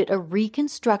included a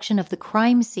reconstruction of the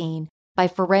crime scene by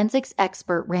forensics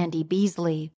expert Randy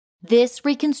Beasley. This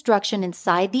reconstruction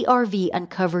inside the RV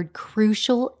uncovered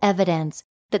crucial evidence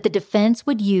that the defense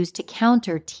would use to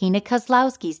counter Tina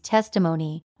Kozlowski's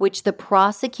testimony, which the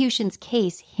prosecution's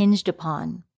case hinged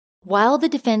upon. While the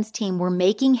defense team were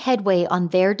making headway on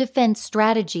their defense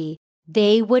strategy,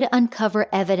 they would uncover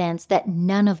evidence that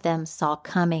none of them saw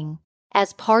coming.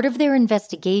 As part of their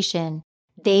investigation,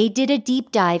 they did a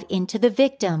deep dive into the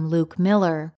victim, Luke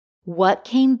Miller. What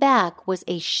came back was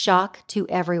a shock to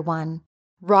everyone.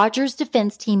 Roger's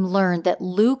defense team learned that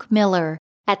Luke Miller,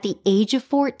 at the age of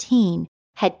 14,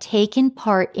 had taken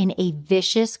part in a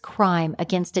vicious crime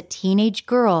against a teenage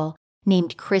girl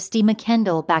named Christy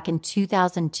McKendall back in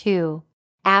 2002.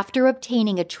 After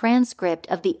obtaining a transcript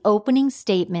of the opening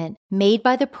statement made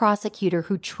by the prosecutor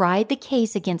who tried the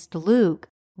case against Luke,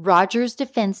 Roger's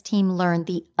defense team learned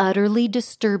the utterly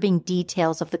disturbing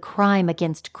details of the crime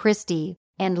against Christy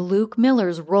and Luke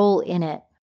Miller's role in it.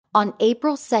 On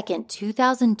April 2,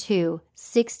 2002,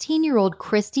 16-year-old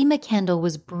Christy McKendall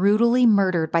was brutally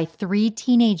murdered by 3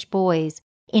 teenage boys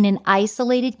in an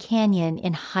isolated canyon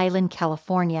in Highland,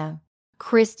 California.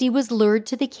 Christy was lured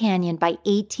to the canyon by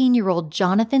 18-year-old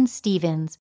Jonathan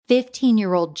Stevens,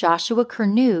 15-year-old Joshua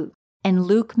Kernut, and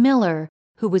Luke Miller,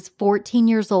 who was 14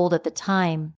 years old at the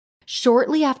time.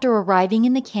 Shortly after arriving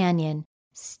in the canyon,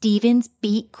 Stevens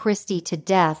beat Christy to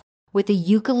death with a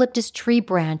eucalyptus tree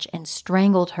branch and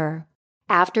strangled her.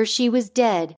 After she was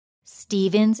dead,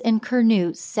 Stevens and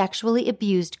Kernut sexually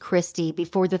abused Christy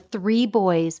before the 3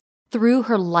 boys threw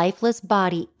her lifeless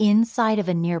body inside of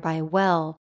a nearby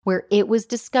well, where it was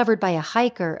discovered by a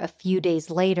hiker a few days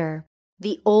later.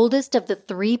 The oldest of the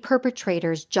 3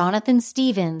 perpetrators, Jonathan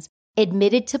Stevens,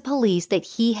 admitted to police that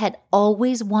he had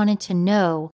always wanted to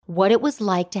know what it was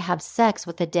like to have sex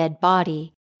with a dead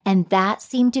body, and that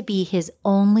seemed to be his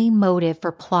only motive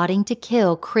for plotting to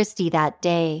kill Christy that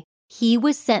day. He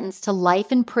was sentenced to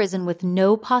life in prison with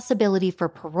no possibility for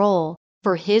parole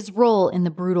for his role in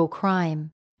the brutal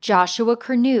crime. Joshua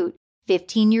Kernut,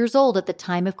 15 years old at the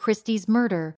time of Christy's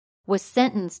murder, was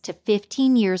sentenced to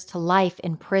 15 years to life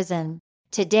in prison.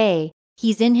 Today,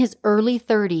 he's in his early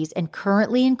 30s and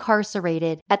currently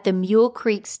incarcerated at the Mule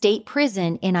Creek State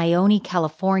Prison in Ione,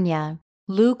 California.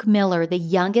 Luke Miller, the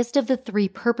youngest of the 3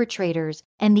 perpetrators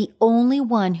and the only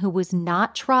one who was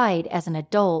not tried as an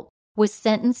adult, was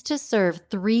sentenced to serve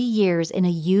 3 years in a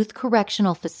youth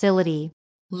correctional facility.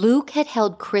 Luke had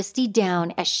held Christy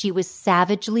down as she was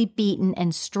savagely beaten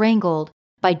and strangled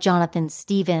by Jonathan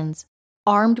Stevens.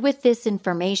 Armed with this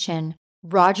information,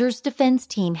 Roger's defense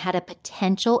team had a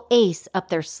potential ace up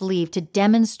their sleeve to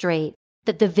demonstrate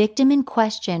that the victim in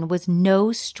question was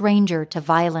no stranger to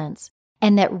violence,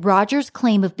 and that Roger's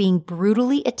claim of being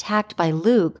brutally attacked by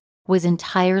Luke was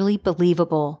entirely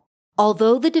believable.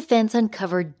 Although the defense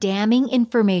uncovered damning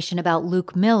information about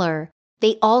Luke Miller,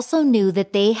 they also knew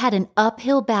that they had an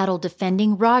uphill battle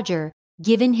defending Roger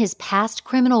given his past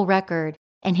criminal record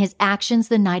and his actions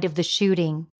the night of the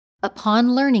shooting.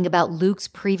 Upon learning about Luke's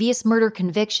previous murder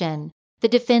conviction, the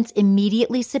defense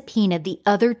immediately subpoenaed the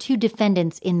other 2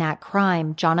 defendants in that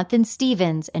crime, Jonathan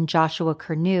Stevens and Joshua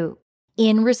Kernut.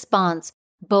 In response,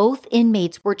 both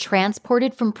inmates were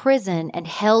transported from prison and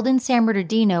held in San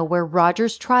Bernardino where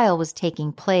Roger's trial was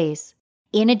taking place.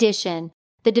 In addition,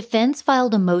 the defense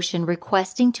filed a motion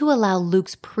requesting to allow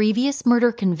Luke's previous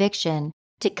murder conviction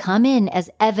to come in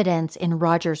as evidence in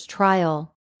Roger's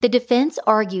trial. The defense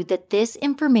argued that this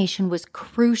information was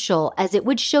crucial as it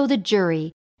would show the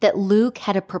jury that Luke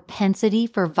had a propensity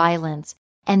for violence,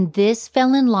 and this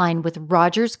fell in line with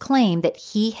Roger's claim that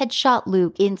he had shot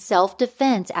Luke in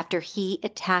self-defense after he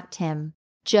attacked him.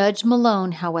 Judge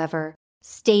Malone, however,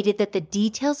 stated that the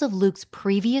details of Luke's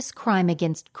previous crime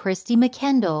against Christy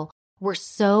McKendall were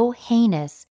so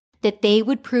heinous that they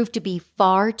would prove to be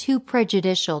far too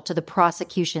prejudicial to the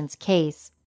prosecution's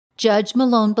case. Judge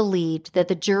Malone believed that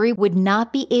the jury would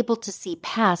not be able to see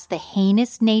past the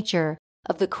heinous nature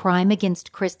of the crime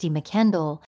against Christy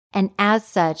McKendall, and as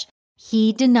such,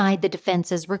 he denied the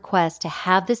defense's request to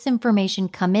have this information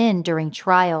come in during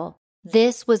trial.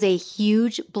 This was a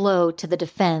huge blow to the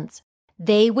defense.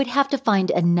 They would have to find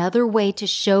another way to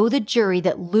show the jury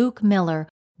that Luke Miller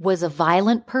was a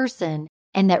violent person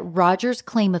and that Roger's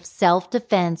claim of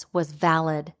self-defense was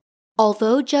valid.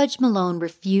 Although Judge Malone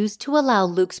refused to allow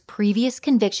Luke's previous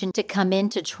conviction to come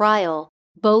into trial,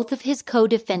 both of his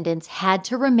co-defendants had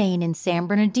to remain in San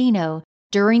Bernardino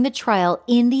during the trial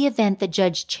in the event the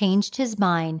judge changed his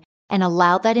mind and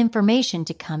allowed that information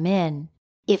to come in.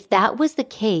 If that was the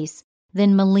case,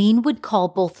 then Malene would call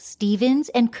both Stevens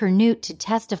and Kernut to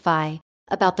testify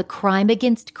about the crime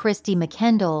against Christy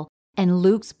McKendall and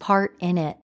Luke's part in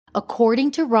it.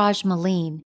 According to Raj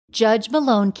Malene, Judge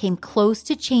Malone came close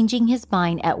to changing his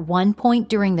mind at one point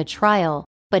during the trial,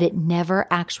 but it never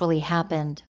actually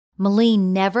happened.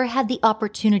 Malene never had the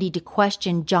opportunity to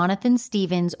question Jonathan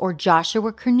Stevens or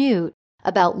Joshua Kernut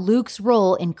about Luke's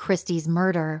role in Christy's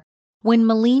murder. When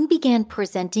Malene began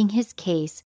presenting his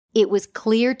case, it was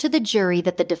clear to the jury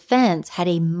that the defense had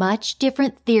a much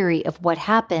different theory of what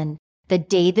happened the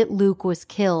day that Luke was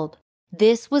killed.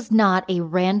 This was not a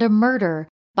random murder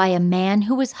by a man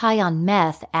who was high on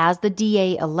meth, as the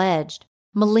DA alleged.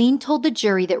 Malene told the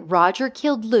jury that Roger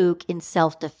killed Luke in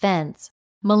self-defense.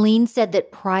 Malene said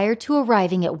that prior to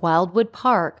arriving at Wildwood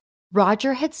Park,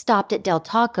 Roger had stopped at Del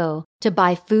Taco to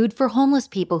buy food for homeless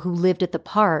people who lived at the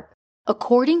park.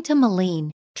 According to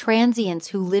Malene, transients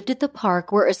who lived at the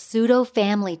park were a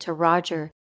pseudo-family to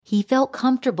Roger. He felt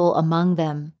comfortable among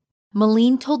them.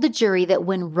 Malene told the jury that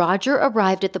when Roger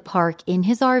arrived at the park in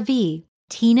his RV,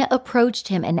 Tina approached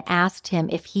him and asked him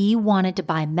if he wanted to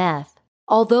buy meth.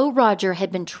 Although Roger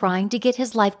had been trying to get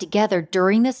his life together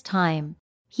during this time,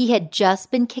 he had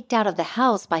just been kicked out of the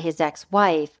house by his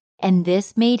ex-wife, and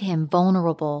this made him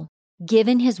vulnerable.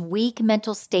 Given his weak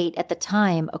mental state at the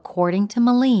time, according to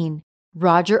Malene,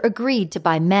 Roger agreed to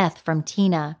buy meth from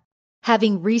Tina.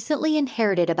 Having recently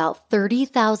inherited about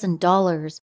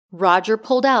 $30,000, Roger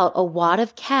pulled out a wad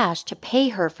of cash to pay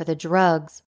her for the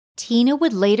drugs. Tina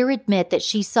would later admit that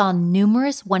she saw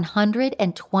numerous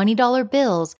 $120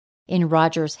 bills in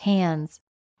Roger's hands.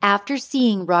 After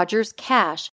seeing Roger's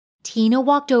cash, Tina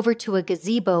walked over to a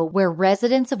gazebo where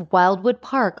residents of Wildwood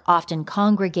Park often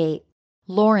congregate.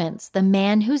 Lawrence, the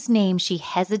man whose name she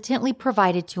hesitantly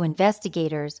provided to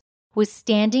investigators, was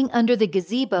standing under the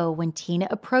gazebo when Tina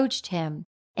approached him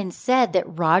and said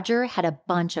that Roger had a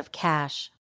bunch of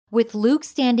cash. With Luke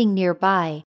standing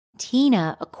nearby,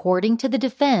 Tina, according to the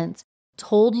defense,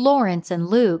 told Lawrence and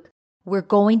Luke, "We're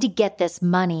going to get this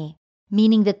money,"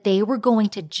 meaning that they were going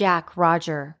to jack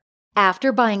Roger.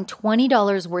 After buying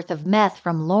 $20 worth of meth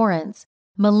from Lawrence,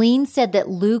 Malene said that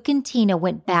Luke and Tina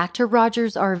went back to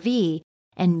Roger's RV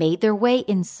and made their way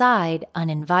inside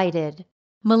uninvited.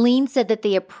 Malene said that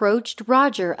they approached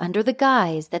Roger under the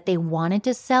guise that they wanted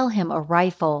to sell him a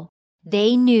rifle.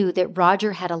 They knew that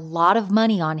Roger had a lot of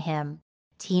money on him.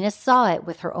 Tina saw it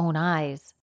with her own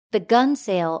eyes. The gun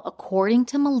sale, according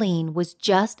to Malene, was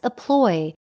just a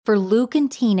ploy for Luke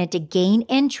and Tina to gain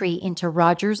entry into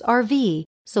Roger's RV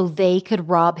so they could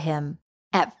rob him.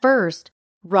 At first,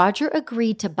 Roger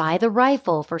agreed to buy the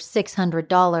rifle for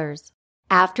 $600.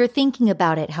 After thinking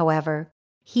about it, however,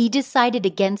 he decided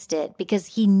against it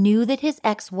because he knew that his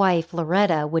ex-wife,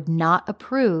 Loretta, would not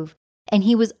approve, and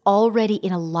he was already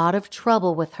in a lot of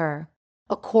trouble with her.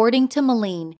 According to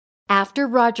Malene, after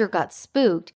Roger got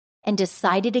spooked and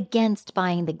decided against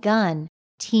buying the gun,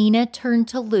 Tina turned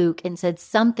to Luke and said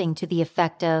something to the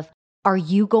effect of, "Are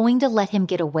you going to let him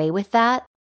get away with that?"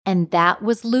 And that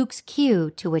was Luke's cue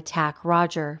to attack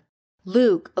Roger.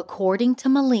 Luke, according to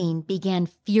Malene, began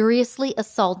furiously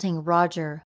assaulting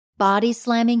Roger, body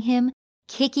slamming him,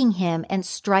 kicking him, and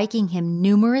striking him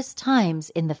numerous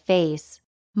times in the face.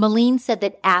 Malene said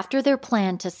that after their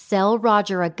plan to sell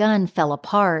Roger a gun fell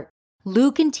apart,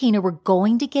 Luke and Tina were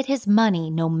going to get his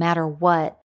money no matter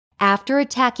what. After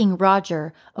attacking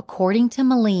Roger, according to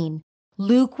Malene,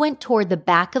 Luke went toward the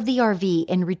back of the RV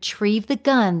and retrieved the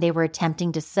gun they were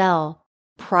attempting to sell.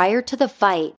 Prior to the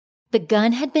fight, the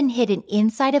gun had been hidden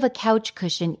inside of a couch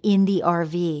cushion in the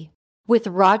RV. With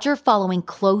Roger following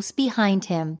close behind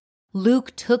him,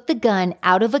 Luke took the gun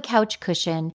out of a couch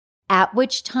cushion, at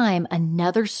which time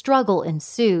another struggle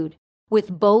ensued,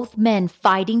 with both men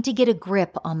fighting to get a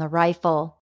grip on the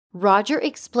rifle. Roger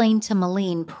explained to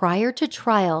Malene prior to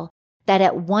trial that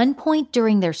at one point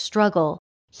during their struggle,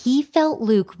 he felt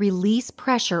Luke release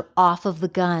pressure off of the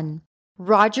gun.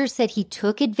 Roger said he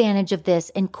took advantage of this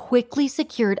and quickly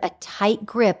secured a tight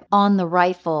grip on the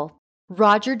rifle.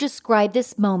 Roger described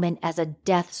this moment as a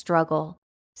death struggle,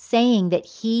 saying that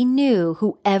he knew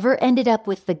whoever ended up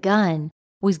with the gun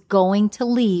was going to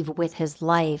leave with his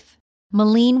life.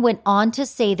 Malene went on to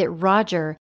say that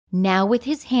Roger, now with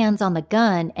his hands on the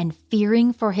gun and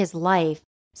fearing for his life,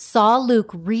 saw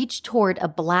Luke reach toward a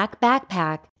black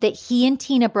backpack that he and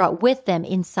Tina brought with them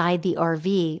inside the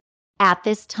RV. At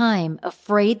this time,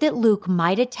 afraid that Luke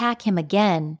might attack him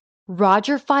again,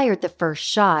 Roger fired the first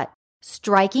shot,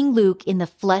 striking Luke in the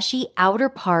fleshy outer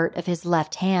part of his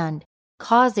left hand,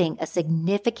 causing a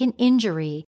significant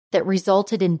injury that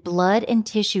resulted in blood and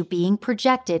tissue being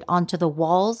projected onto the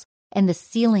walls and the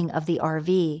ceiling of the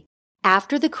RV.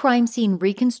 After the crime scene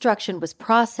reconstruction was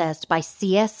processed by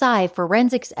CSI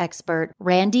forensics expert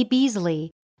Randy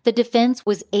Beasley, the defense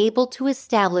was able to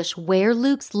establish where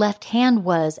Luke's left hand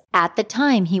was at the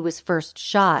time he was first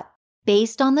shot.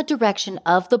 Based on the direction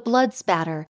of the blood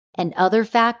spatter and other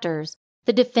factors,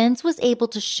 the defense was able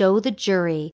to show the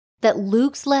jury that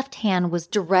Luke's left hand was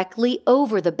directly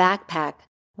over the backpack,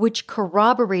 which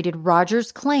corroborated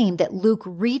Roger's claim that Luke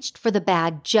reached for the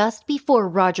bag just before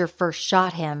Roger first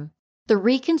shot him. The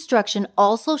reconstruction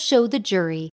also showed the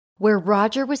jury where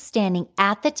Roger was standing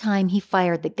at the time he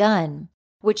fired the gun,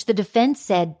 which the defense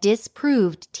said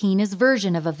disproved Tina's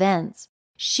version of events.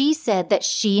 She said that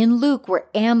she and Luke were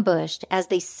ambushed as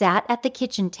they sat at the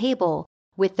kitchen table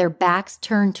with their backs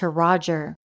turned to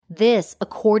Roger. This,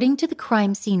 according to the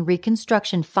crime scene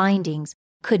reconstruction findings,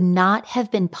 could not have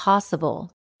been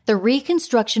possible. The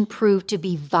reconstruction proved to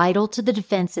be vital to the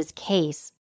defense's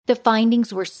case. The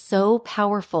findings were so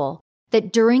powerful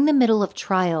that during the middle of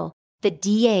trial, the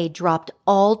DA dropped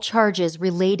all charges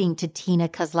relating to Tina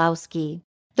Kozlowski.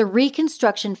 The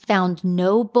reconstruction found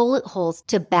no bullet holes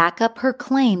to back up her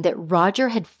claim that Roger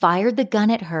had fired the gun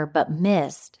at her but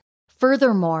missed.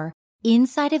 Furthermore,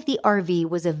 inside of the RV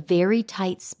was a very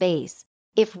tight space.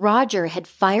 If Roger had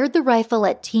fired the rifle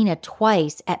at Tina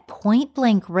twice at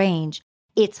point-blank range,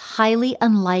 it's highly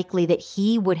unlikely that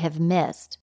he would have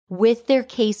missed. With their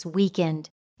case weakened,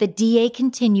 the DA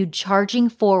continued charging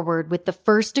forward with the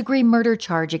first-degree murder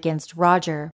charge against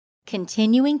Roger.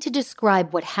 Continuing to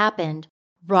describe what happened,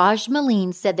 Raj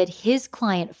Malin said that his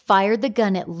client fired the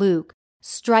gun at Luke,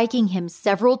 striking him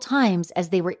several times as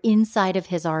they were inside of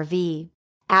his RV.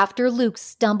 After Luke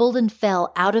stumbled and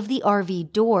fell out of the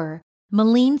RV door,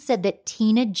 Malin said that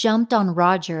Tina jumped on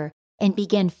Roger and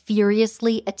began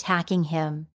furiously attacking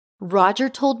him. Roger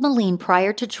told Malin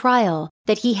prior to trial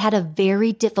that he had a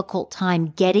very difficult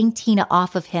time getting Tina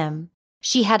off of him.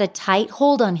 She had a tight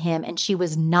hold on him and she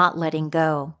was not letting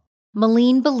go.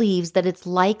 Malin believes that it's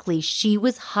likely she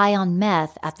was high on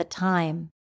meth at the time.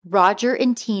 Roger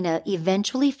and Tina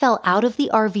eventually fell out of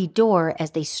the RV door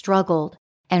as they struggled,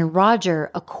 and Roger,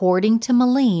 according to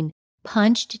Malin,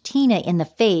 punched Tina in the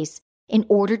face in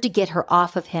order to get her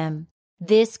off of him.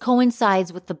 This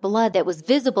coincides with the blood that was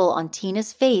visible on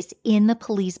Tina's face in the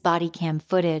police body cam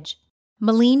footage.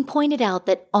 Malin pointed out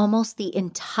that almost the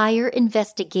entire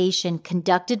investigation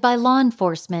conducted by law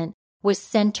enforcement was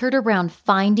centered around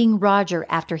finding Roger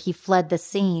after he fled the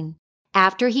scene.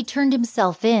 After he turned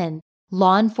himself in,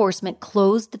 law enforcement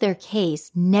closed their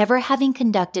case, never having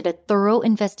conducted a thorough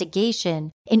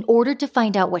investigation in order to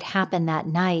find out what happened that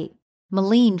night.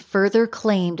 Malin further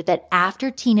claimed that after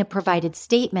Tina provided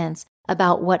statements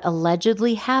about what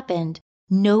allegedly happened,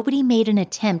 nobody made an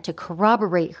attempt to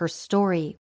corroborate her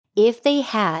story. If they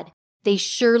had, they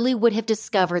surely would have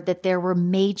discovered that there were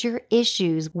major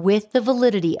issues with the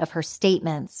validity of her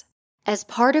statements. As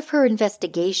part of her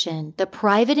investigation, the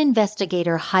private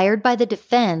investigator hired by the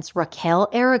defense, Raquel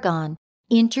Aragon,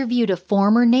 interviewed a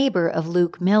former neighbor of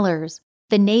Luke Miller's.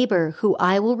 The neighbor, who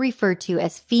I will refer to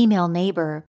as female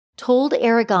neighbor, told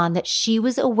Aragon that she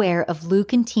was aware of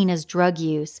Luke and Tina's drug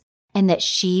use and that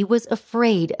she was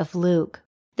afraid of Luke.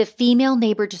 The female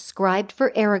neighbor described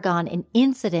for Aragon an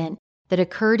incident that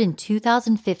occurred in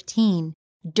 2015,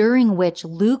 during which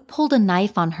Luke pulled a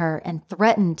knife on her and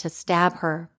threatened to stab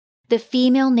her. The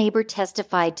female neighbor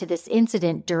testified to this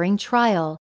incident during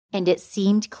trial, and it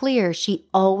seemed clear she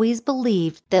always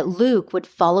believed that Luke would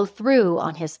follow through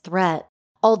on his threat.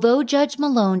 Although Judge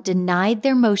Malone denied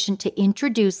their motion to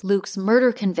introduce Luke's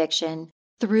murder conviction,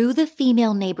 through the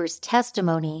female neighbor's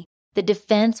testimony, the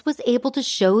defense was able to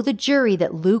show the jury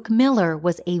that Luke Miller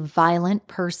was a violent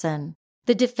person.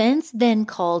 The defense then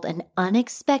called an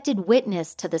unexpected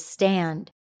witness to the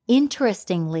stand.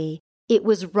 Interestingly, it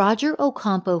was Roger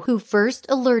Ocampo who first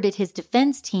alerted his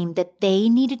defense team that they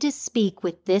needed to speak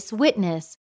with this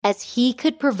witness, as he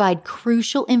could provide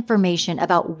crucial information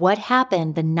about what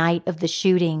happened the night of the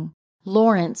shooting.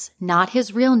 Lawrence, not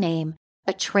his real name,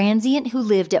 a transient who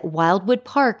lived at Wildwood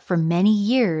Park for many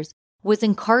years, was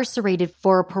incarcerated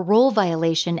for a parole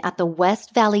violation at the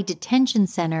West Valley Detention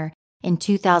Center in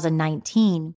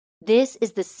 2019. This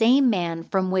is the same man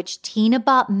from which Tina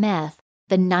bought meth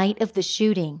the night of the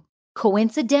shooting.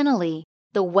 Coincidentally,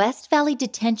 the West Valley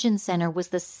Detention Center was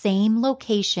the same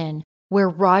location where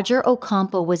Roger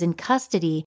Ocampo was in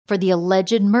custody for the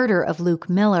alleged murder of Luke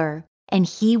Miller, and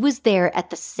he was there at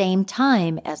the same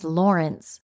time as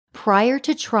Lawrence. Prior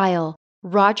to trial,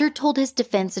 Roger told his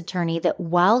defense attorney that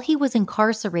while he was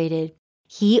incarcerated,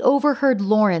 he overheard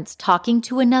Lawrence talking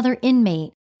to another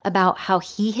inmate about how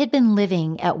he had been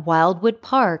living at Wildwood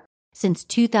Park since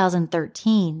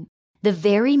 2013. The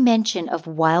very mention of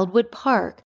Wildwood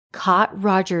Park caught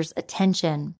Roger's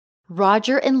attention.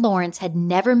 Roger and Lawrence had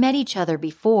never met each other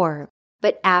before,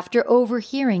 but after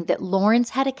overhearing that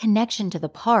Lawrence had a connection to the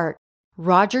park,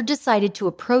 Roger decided to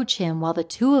approach him while the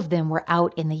two of them were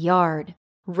out in the yard.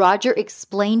 Roger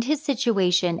explained his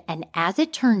situation, and as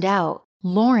it turned out,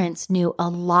 Lawrence knew a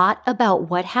lot about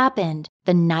what happened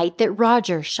the night that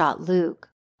Roger shot Luke.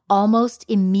 Almost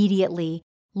immediately,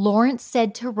 Lawrence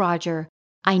said to Roger,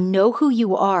 "I know who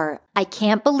you are. I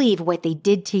can't believe what they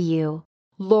did to you."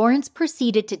 Lawrence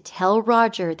proceeded to tell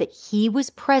Roger that he was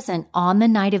present on the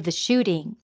night of the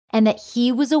shooting and that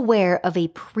he was aware of a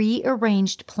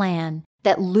pre-arranged plan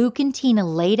that Luke and Tina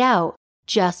laid out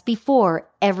just before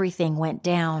everything went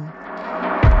down.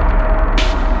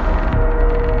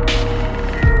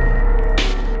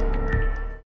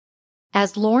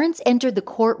 As Lawrence entered the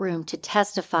courtroom to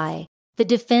testify, the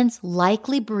defense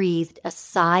likely breathed a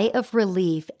sigh of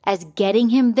relief as getting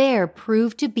him there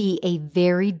proved to be a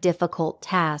very difficult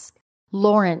task.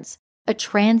 Lawrence, a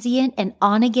transient and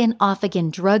on-again,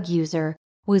 off-again drug user,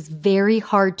 was very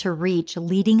hard to reach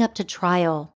leading up to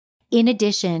trial. In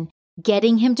addition,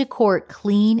 getting him to court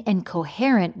clean and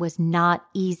coherent was not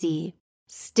easy.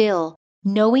 Still,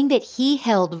 knowing that he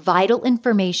held vital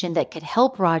information that could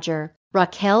help Roger,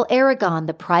 Raquel Aragon,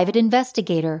 the private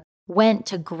investigator, went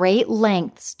to great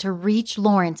lengths to reach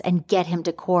Lawrence and get him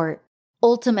to court.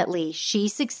 Ultimately, she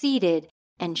succeeded,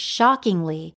 and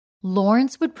shockingly,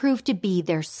 Lawrence would prove to be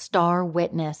their star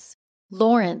witness.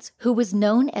 Lawrence, who was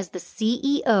known as the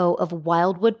CEO of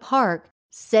Wildwood Park,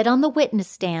 said on the witness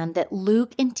stand that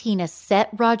Luke and Tina set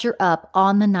Roger up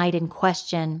on the night in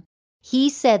question. He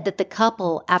said that the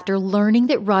couple, after learning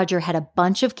that Roger had a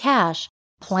bunch of cash,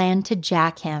 planned to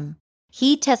jack him.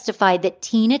 He testified that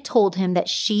Tina told him that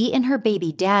she and her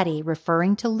baby daddy,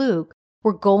 referring to Luke,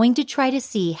 were going to try to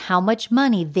see how much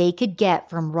money they could get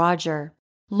from Roger.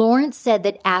 Lawrence said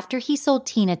that after he sold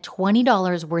Tina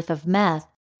 $20 worth of meth,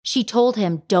 she told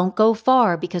him, "Don't go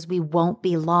far because we won't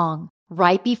be long,"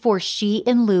 right before she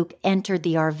and Luke entered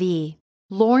the RV.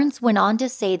 Lawrence went on to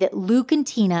say that Luke and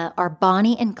Tina are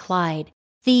Bonnie and Clyde,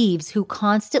 thieves who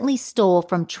constantly stole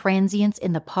from transients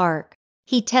in the park.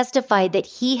 He testified that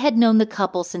he had known the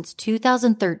couple since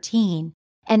 2013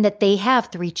 and that they have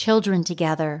 3 children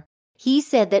together. He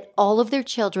said that all of their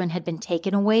children had been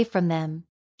taken away from them.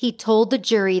 He told the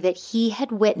jury that he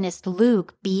had witnessed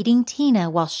Luke beating Tina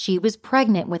while she was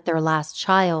pregnant with their last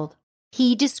child.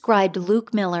 He described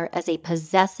Luke Miller as a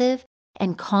possessive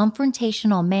and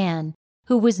confrontational man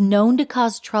who was known to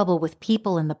cause trouble with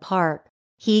people in the park.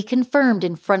 He confirmed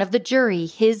in front of the jury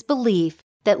his belief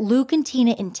that Luke and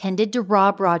Tina intended to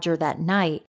rob Roger that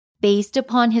night, based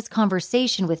upon his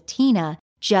conversation with Tina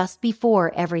just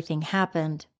before everything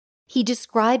happened. He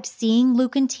described seeing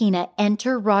Luke and Tina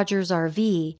enter Roger's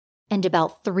RV, and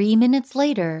about 3 minutes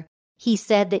later, he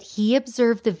said that he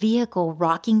observed the vehicle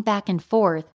rocking back and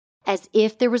forth as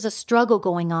if there was a struggle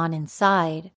going on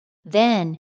inside.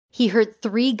 Then, he heard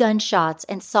 3 gunshots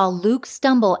and saw Luke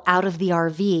stumble out of the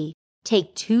RV,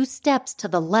 take 2 steps to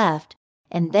the left,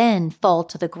 and then fall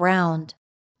to the ground.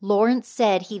 Lawrence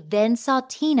said he then saw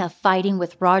Tina fighting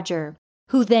with Roger,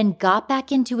 who then got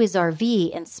back into his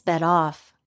RV and sped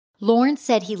off. Lawrence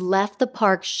said he left the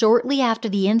park shortly after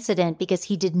the incident because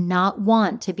he did not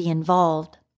want to be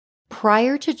involved.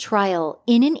 Prior to trial,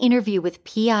 in an interview with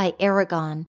PI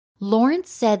Aragon, Lawrence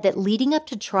said that leading up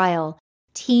to trial,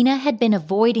 Tina had been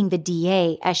avoiding the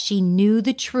DA as she knew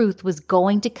the truth was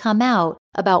going to come out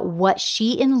about what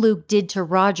she and Luke did to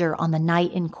Roger on the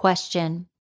night in question.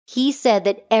 He said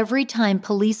that every time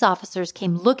police officers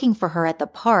came looking for her at the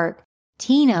park,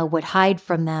 Tina would hide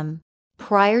from them.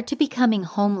 Prior to becoming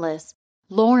homeless,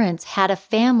 Lawrence had a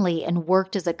family and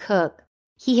worked as a cook.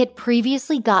 He had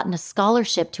previously gotten a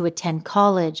scholarship to attend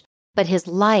college, but his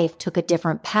life took a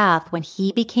different path when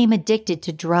he became addicted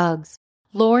to drugs.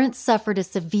 Lawrence suffered a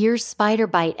severe spider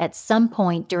bite at some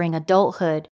point during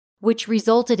adulthood, which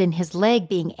resulted in his leg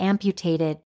being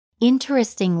amputated.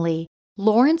 Interestingly,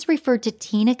 Lawrence referred to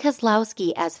Tina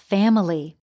Kozlowski as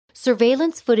family.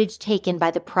 Surveillance footage taken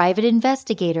by the private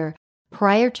investigator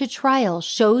prior to trial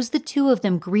shows the 2 of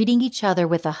them greeting each other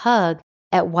with a hug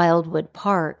at Wildwood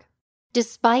Park.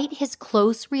 Despite his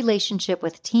close relationship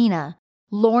with Tina,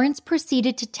 Lawrence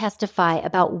proceeded to testify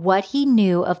about what he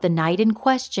knew of the night in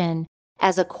question,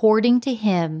 as according to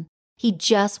him, he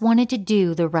just wanted to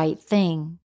do the right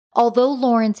thing. Although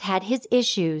Lawrence had his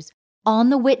issues, on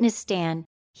the witness stand,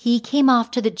 he came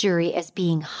off to the jury as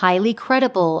being highly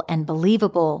credible and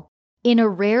believable. In a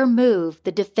rare move,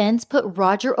 the defense put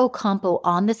Roger Ocampo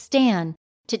on the stand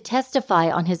to testify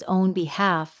on his own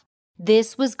behalf.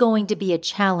 This was going to be a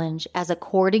challenge as,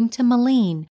 according to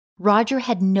Moline, Roger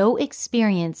had no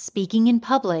experience speaking in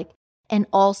public and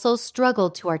also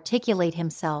struggled to articulate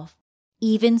himself.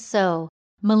 Even so,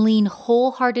 Moline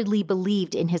wholeheartedly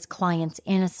believed in his client's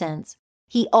innocence.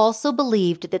 He also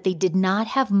believed that they did not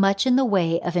have much in the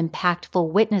way of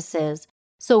impactful witnesses,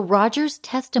 so Roger's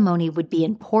testimony would be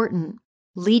important.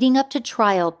 Leading up to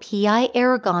trial, PI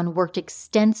Aragon worked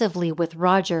extensively with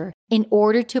Roger in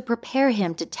order to prepare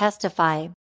him to testify.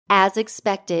 As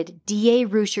expected, DA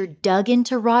Ruscher dug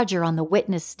into Roger on the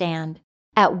witness stand.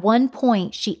 At one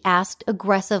point, she asked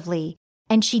aggressively,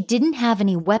 "And she didn't have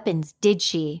any weapons, did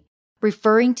she?"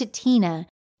 referring to Tina,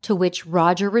 to which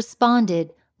Roger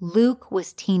responded, Luke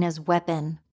was Tina's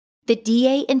weapon. The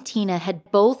DA and Tina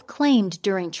had both claimed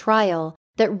during trial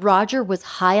that Roger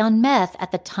was high on meth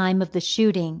at the time of the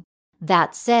shooting.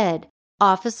 That said,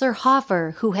 Officer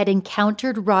Hoffer, who had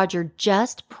encountered Roger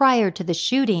just prior to the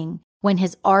shooting when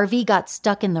his RV got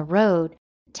stuck in the road,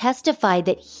 testified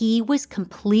that he was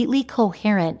completely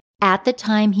coherent at the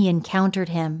time he encountered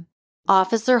him.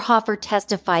 Officer Hoffer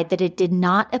testified that it did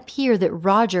not appear that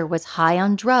Roger was high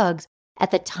on drugs at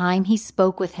the time he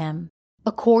spoke with him.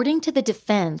 According to the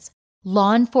defense,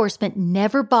 law enforcement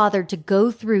never bothered to go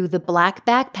through the black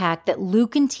backpack that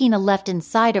Luke and Tina left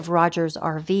inside of Roger's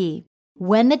RV.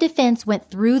 When the defense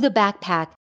went through the backpack,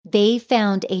 they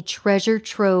found a treasure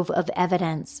trove of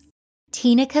evidence.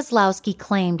 Tina Kozlowski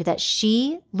claimed that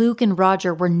she, Luke, and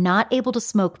Roger were not able to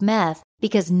smoke meth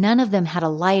because none of them had a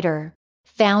lighter.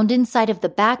 Found inside of the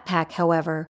backpack,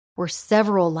 however, were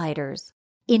several lighters.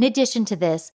 In addition to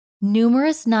this,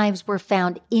 numerous knives were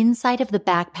found inside of the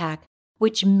backpack,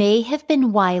 which may have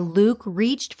been why Luke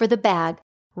reached for the bag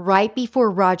right before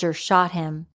Roger shot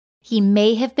him. He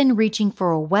may have been reaching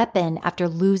for a weapon after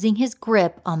losing his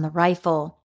grip on the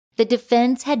rifle. The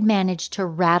defense had managed to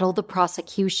rattle the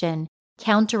prosecution,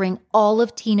 countering all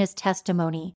of Tina's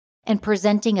testimony and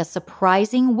presenting a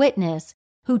surprising witness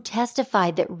who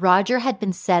testified that Roger had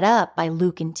been set up by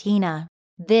Luke and Tina.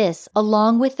 This,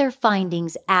 along with their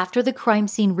findings after the crime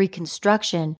scene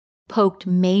reconstruction, poked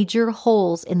major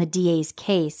holes in the DA's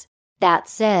case. That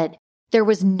said, there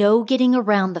was no getting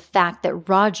around the fact that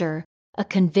Roger, a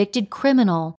convicted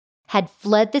criminal, had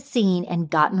fled the scene and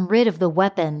gotten rid of the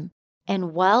weapon.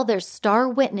 And while their star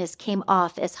witness came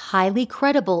off as highly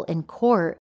credible in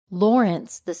court,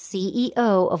 Lawrence, the CEO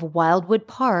of Wildwood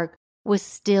Park, was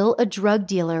still a drug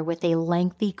dealer with a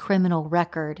lengthy criminal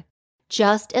record.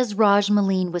 Just as Raj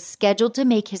Malin was scheduled to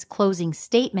make his closing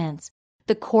statements,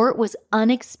 the court was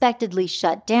unexpectedly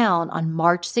shut down on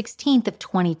March 16th of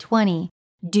 2020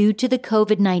 due to the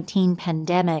COVID-19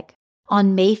 pandemic.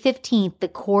 On May 15th, the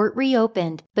court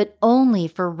reopened, but only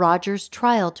for Roger's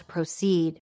trial to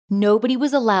proceed. Nobody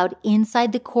was allowed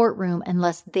inside the courtroom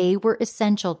unless they were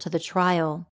essential to the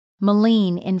trial.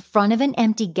 Malin, in front of an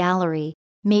empty gallery,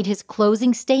 made his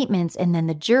closing statements, and then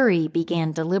the jury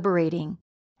began deliberating.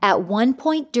 At one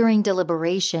point during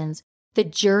deliberations, the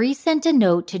jury sent a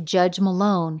note to Judge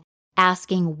Malone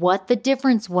asking what the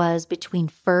difference was between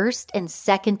first and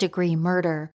second-degree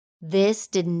murder. This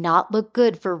did not look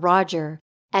good for Roger,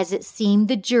 as it seemed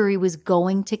the jury was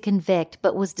going to convict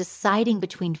but was deciding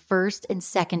between first and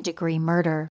second-degree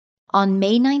murder. On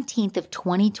May 19th of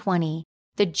 2020,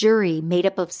 the jury, made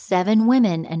up of 7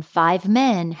 women and 5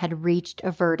 men, had reached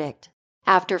a verdict.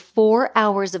 After 4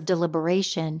 hours of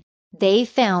deliberation, they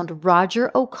found Roger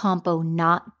Ocampo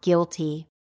not guilty.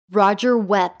 Roger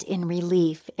wept in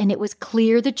relief, and it was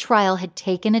clear the trial had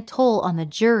taken a toll on the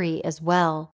jury as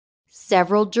well.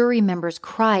 Several jury members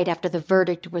cried after the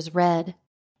verdict was read.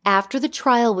 After the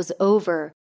trial was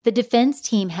over, the defense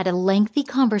team had a lengthy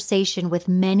conversation with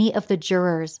many of the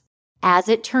jurors. As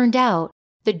it turned out,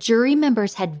 the jury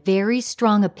members had very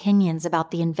strong opinions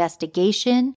about the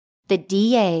investigation, the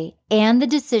DA, and the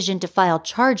decision to file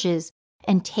charges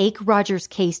and take Roger's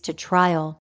case to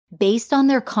trial. Based on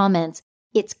their comments,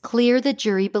 it's clear the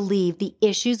jury believed the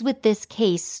issues with this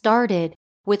case started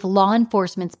with law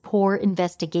enforcement's poor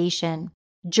investigation.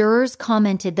 Jurors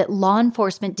commented that law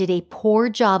enforcement did a poor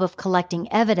job of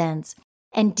collecting evidence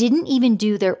and didn't even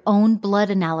do their own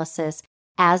blood analysis,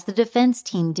 as the defense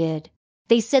team did.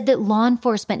 They said that law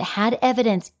enforcement had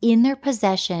evidence in their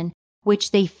possession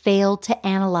which they failed to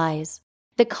analyze.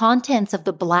 The contents of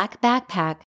the black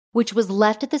backpack, which was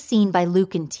left at the scene by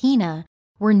Luke and Tina,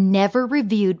 were never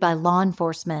reviewed by law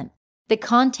enforcement. The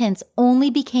contents only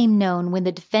became known when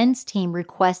the defense team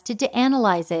requested to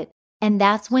analyze it, and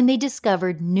that's when they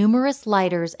discovered numerous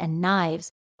lighters and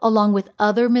knives, along with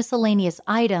other miscellaneous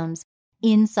items,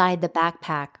 inside the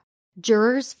backpack.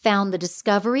 Jurors found the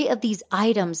discovery of these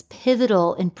items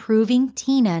pivotal in proving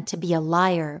Tina to be a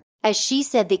liar, as she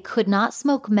said they could not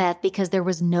smoke meth because there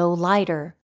was no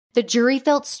lighter. The jury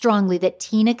felt strongly that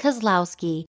Tina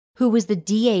Kozlowski, who was the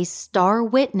DA's star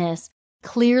witness,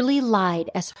 clearly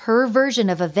lied, as her version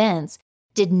of events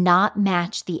did not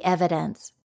match the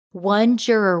evidence. One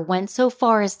juror went so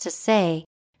far as to say,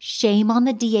 "Shame on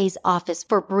the DA's office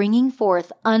for bringing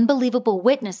forth unbelievable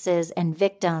witnesses and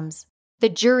victims." The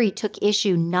jury took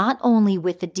issue not only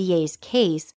with the DA's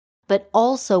case, but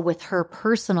also with her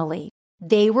personally.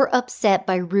 They were upset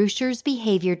by Ruscher's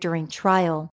behavior during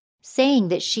trial, saying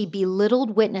that she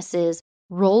belittled witnesses,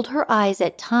 rolled her eyes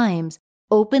at times,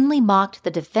 openly mocked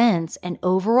the defense, and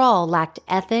overall lacked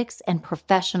ethics and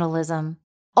professionalism.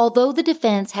 Although the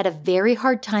defense had a very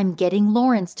hard time getting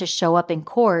Lawrence to show up in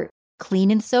court,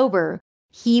 clean and sober,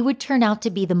 he would turn out to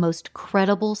be the most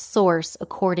credible source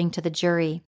according to the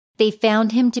jury. They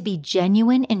found him to be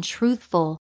genuine and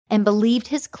truthful and believed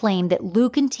his claim that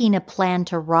Luke and Tina planned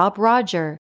to rob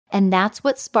Roger, and that's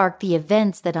what sparked the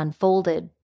events that unfolded.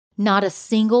 Not a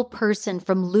single person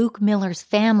from Luke Miller's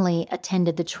family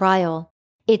attended the trial.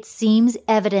 It seems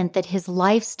evident that his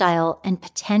lifestyle and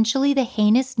potentially the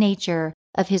heinous nature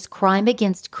of his crime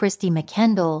against Christy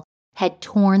McKendall had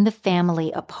torn the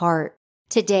family apart.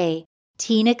 Today,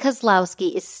 Tina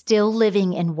Kozlowski is still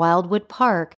living in Wildwood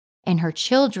Park, and her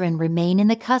children remain in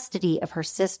the custody of her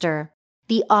sister.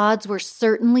 The odds were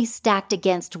certainly stacked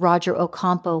against Roger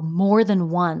Ocampo more than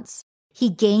once. He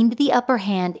gained the upper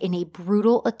hand in a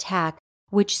brutal attack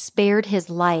which spared his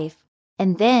life,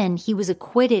 and then he was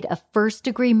acquitted of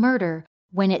first-degree murder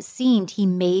when it seemed he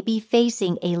may be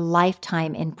facing a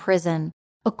lifetime in prison.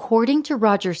 According to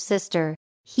Roger's sister,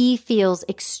 he feels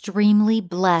extremely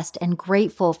blessed and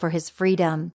grateful for his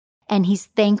freedom, and he's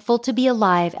thankful to be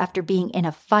alive after being in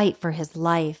a fight for his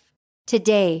life.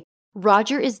 Today,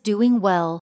 Roger is doing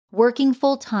well, working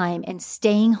full-time and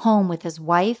staying home with his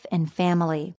wife and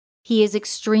family. He is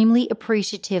extremely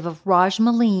appreciative of Raj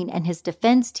Malin and his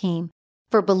defense team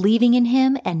for believing in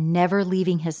him and never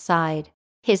leaving his side.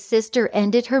 His sister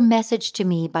ended her message to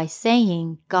me by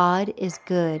saying, "God is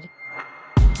good."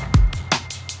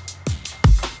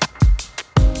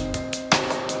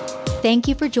 Thank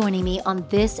you for joining me on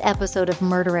this episode of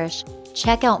Murderish.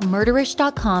 Check out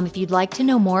murderish.com if you'd like to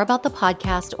know more about the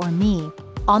podcast or me.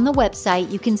 On the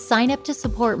website, you can sign up to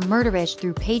support Murderish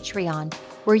through Patreon,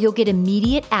 where you'll get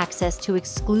immediate access to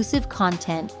exclusive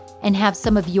content and have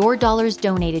some of your dollars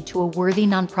donated to a worthy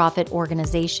nonprofit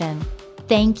organization.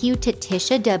 Thank you to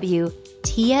Tisha W.,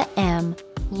 Tia M.,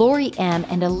 Lori M.,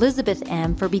 and Elizabeth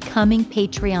M. for becoming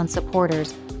Patreon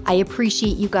supporters. I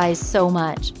appreciate you guys so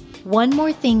much. One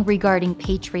more thing regarding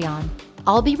Patreon.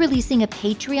 I'll be releasing a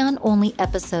Patreon-only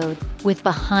episode with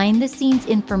behind-the-scenes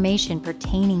information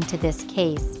pertaining to this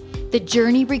case. The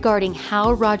journey regarding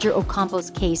how Roger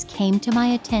Ocampo's case came to my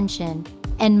attention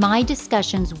and my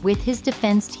discussions with his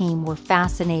defense team were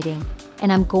fascinating,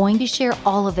 and I'm going to share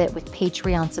all of it with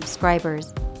Patreon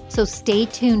subscribers. So stay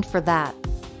tuned for that.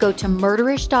 Go to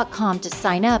murderish.com to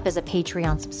sign up as a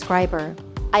Patreon subscriber.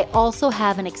 I also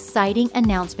have an exciting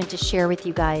announcement to share with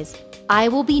you guys. I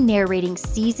will be narrating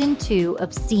Season 2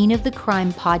 of Scene of the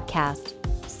Crime podcast.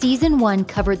 Season 1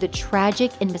 covered the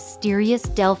tragic and mysterious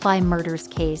Delphi murders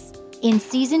case. In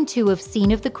Season 2 of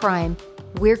Scene of the Crime,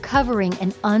 we're covering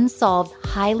an unsolved,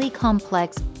 highly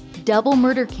complex, double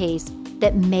murder case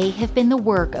that may have been the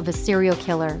work of a serial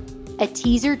killer. A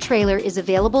teaser trailer is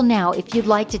available now if you'd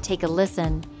like to take a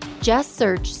listen. Just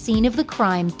search Scene of the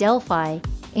Crime Delphi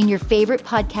in your favorite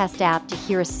podcast app to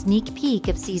hear a sneak peek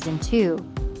of Season 2.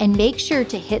 And make sure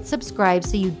to hit subscribe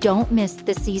so you don't miss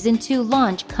the Season 2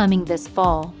 launch coming this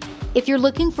fall. If you're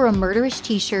looking for a Murderish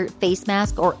t-shirt, face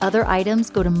mask, or other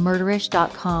items, go to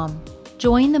murderish.com.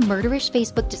 Join the Murderish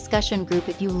Facebook discussion group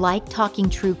if you like talking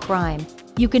true crime.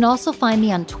 You can also find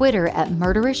me on Twitter at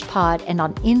MurderishPod and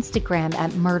on Instagram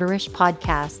at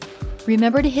MurderishPodcast.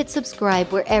 Remember to hit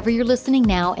subscribe wherever you're listening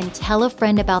now and tell a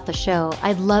friend about the show.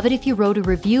 I'd love it if you wrote a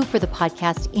review for the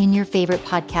podcast in your favorite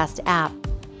podcast app.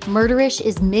 Murderish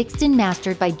is mixed and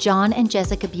mastered by John and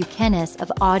Jessica Buchanan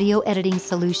of Audio Editing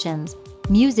Solutions.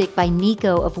 Music by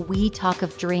Nico of We Talk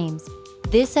of Dreams.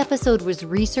 This episode was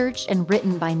researched and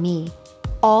written by me.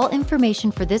 All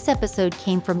information for this episode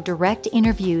came from direct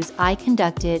interviews I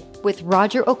conducted with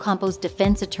Roger Ocampo's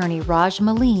defense attorney Raj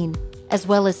Malin, as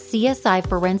well as CSI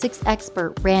forensics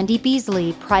expert Randy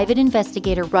Beasley, private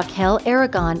investigator Raquel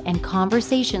Aragon, and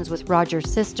conversations with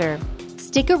Roger's sister.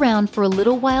 Stick around for a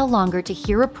little while longer to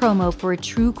hear a promo for a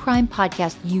true crime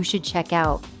podcast you should check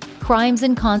out. Crimes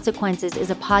and Consequences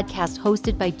is a podcast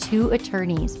hosted by two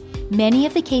attorneys. Many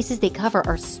of the cases they cover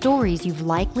are stories you've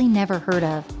likely never heard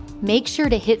of. Make sure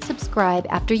to hit subscribe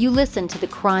after you listen to the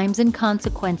Crimes and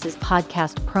Consequences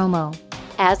podcast promo.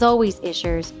 As always,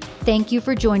 Ishers, thank you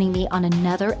for joining me on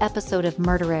another episode of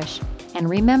Murderish. And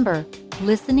remember,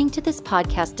 listening to this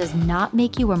podcast does not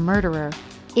make you a murderer.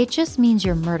 It just means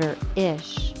you're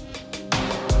murder-ish.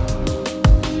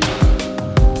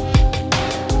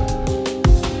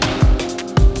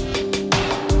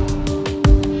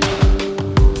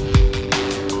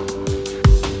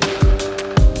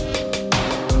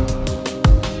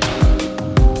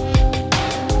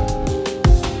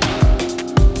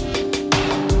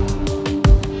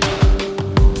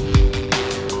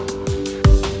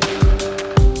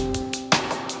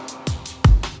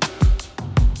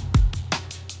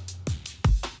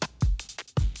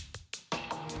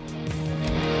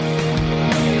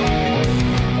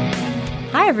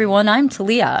 Everyone, I'm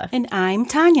Talia. And I'm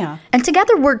Tanya. And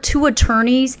together we're two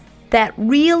attorneys that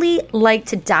really like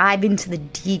to dive into the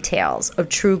details of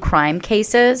true crime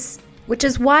cases, which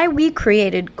is why we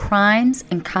created Crimes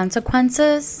and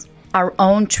Consequences, our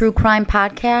own true crime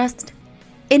podcast.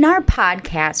 In our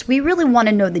podcast, we really want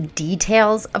to know the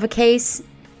details of a case,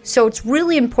 so it's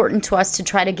really important to us to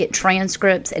try to get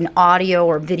transcripts and audio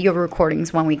or video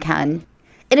recordings when we can.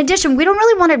 In addition, we don't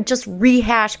really want to just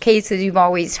rehash cases you've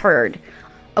always heard.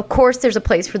 Of course, there's a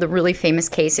place for the really famous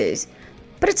cases,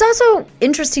 but it's also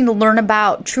interesting to learn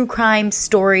about true crime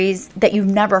stories that you've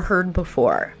never heard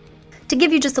before. To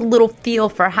give you just a little feel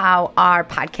for how our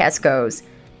podcast goes,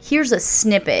 here's a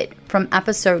snippet from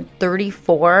episode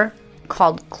 34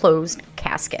 called Closed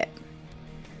Casket.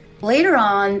 Later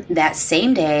on that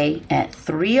same day at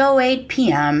 3:08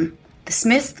 p.m., the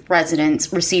Smith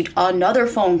residence received another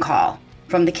phone call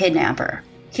from the kidnapper.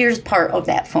 Here's part of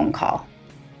that phone call.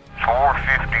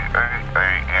 4:58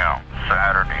 a.m.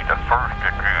 Saturday the 1st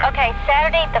of June. Okay,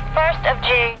 Saturday the 1st of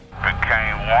June.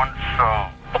 Became one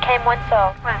soul. Became one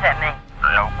soul. What does that mean?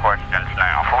 No questions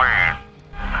now, please.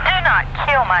 Do not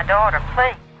kill my daughter,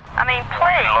 please.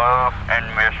 Please. Love and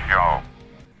miss y'all.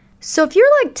 So if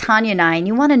you're like Tanya and I and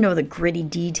you want to know the gritty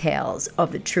details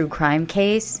of the true crime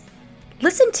case,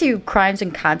 listen to Crimes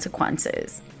and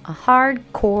Consequences, a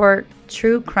hardcore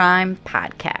true crime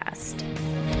podcast.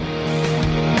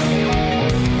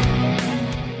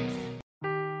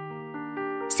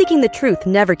 Seeking the truth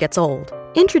never gets old.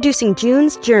 Introducing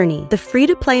June's Journey, the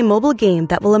free-to-play mobile game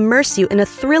that will immerse you in a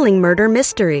thrilling murder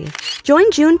mystery.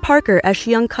 Join June Parker as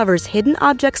she uncovers hidden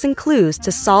objects and clues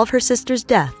to solve her sister's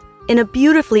death in a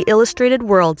beautifully illustrated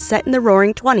world set in the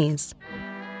Roaring '20s.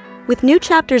 With new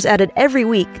chapters added every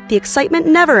week, the excitement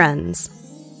never ends.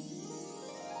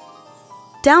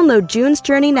 Download June's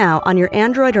Journey now on your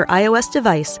Android or iOS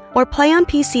device or play on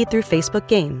PC through Facebook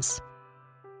Games.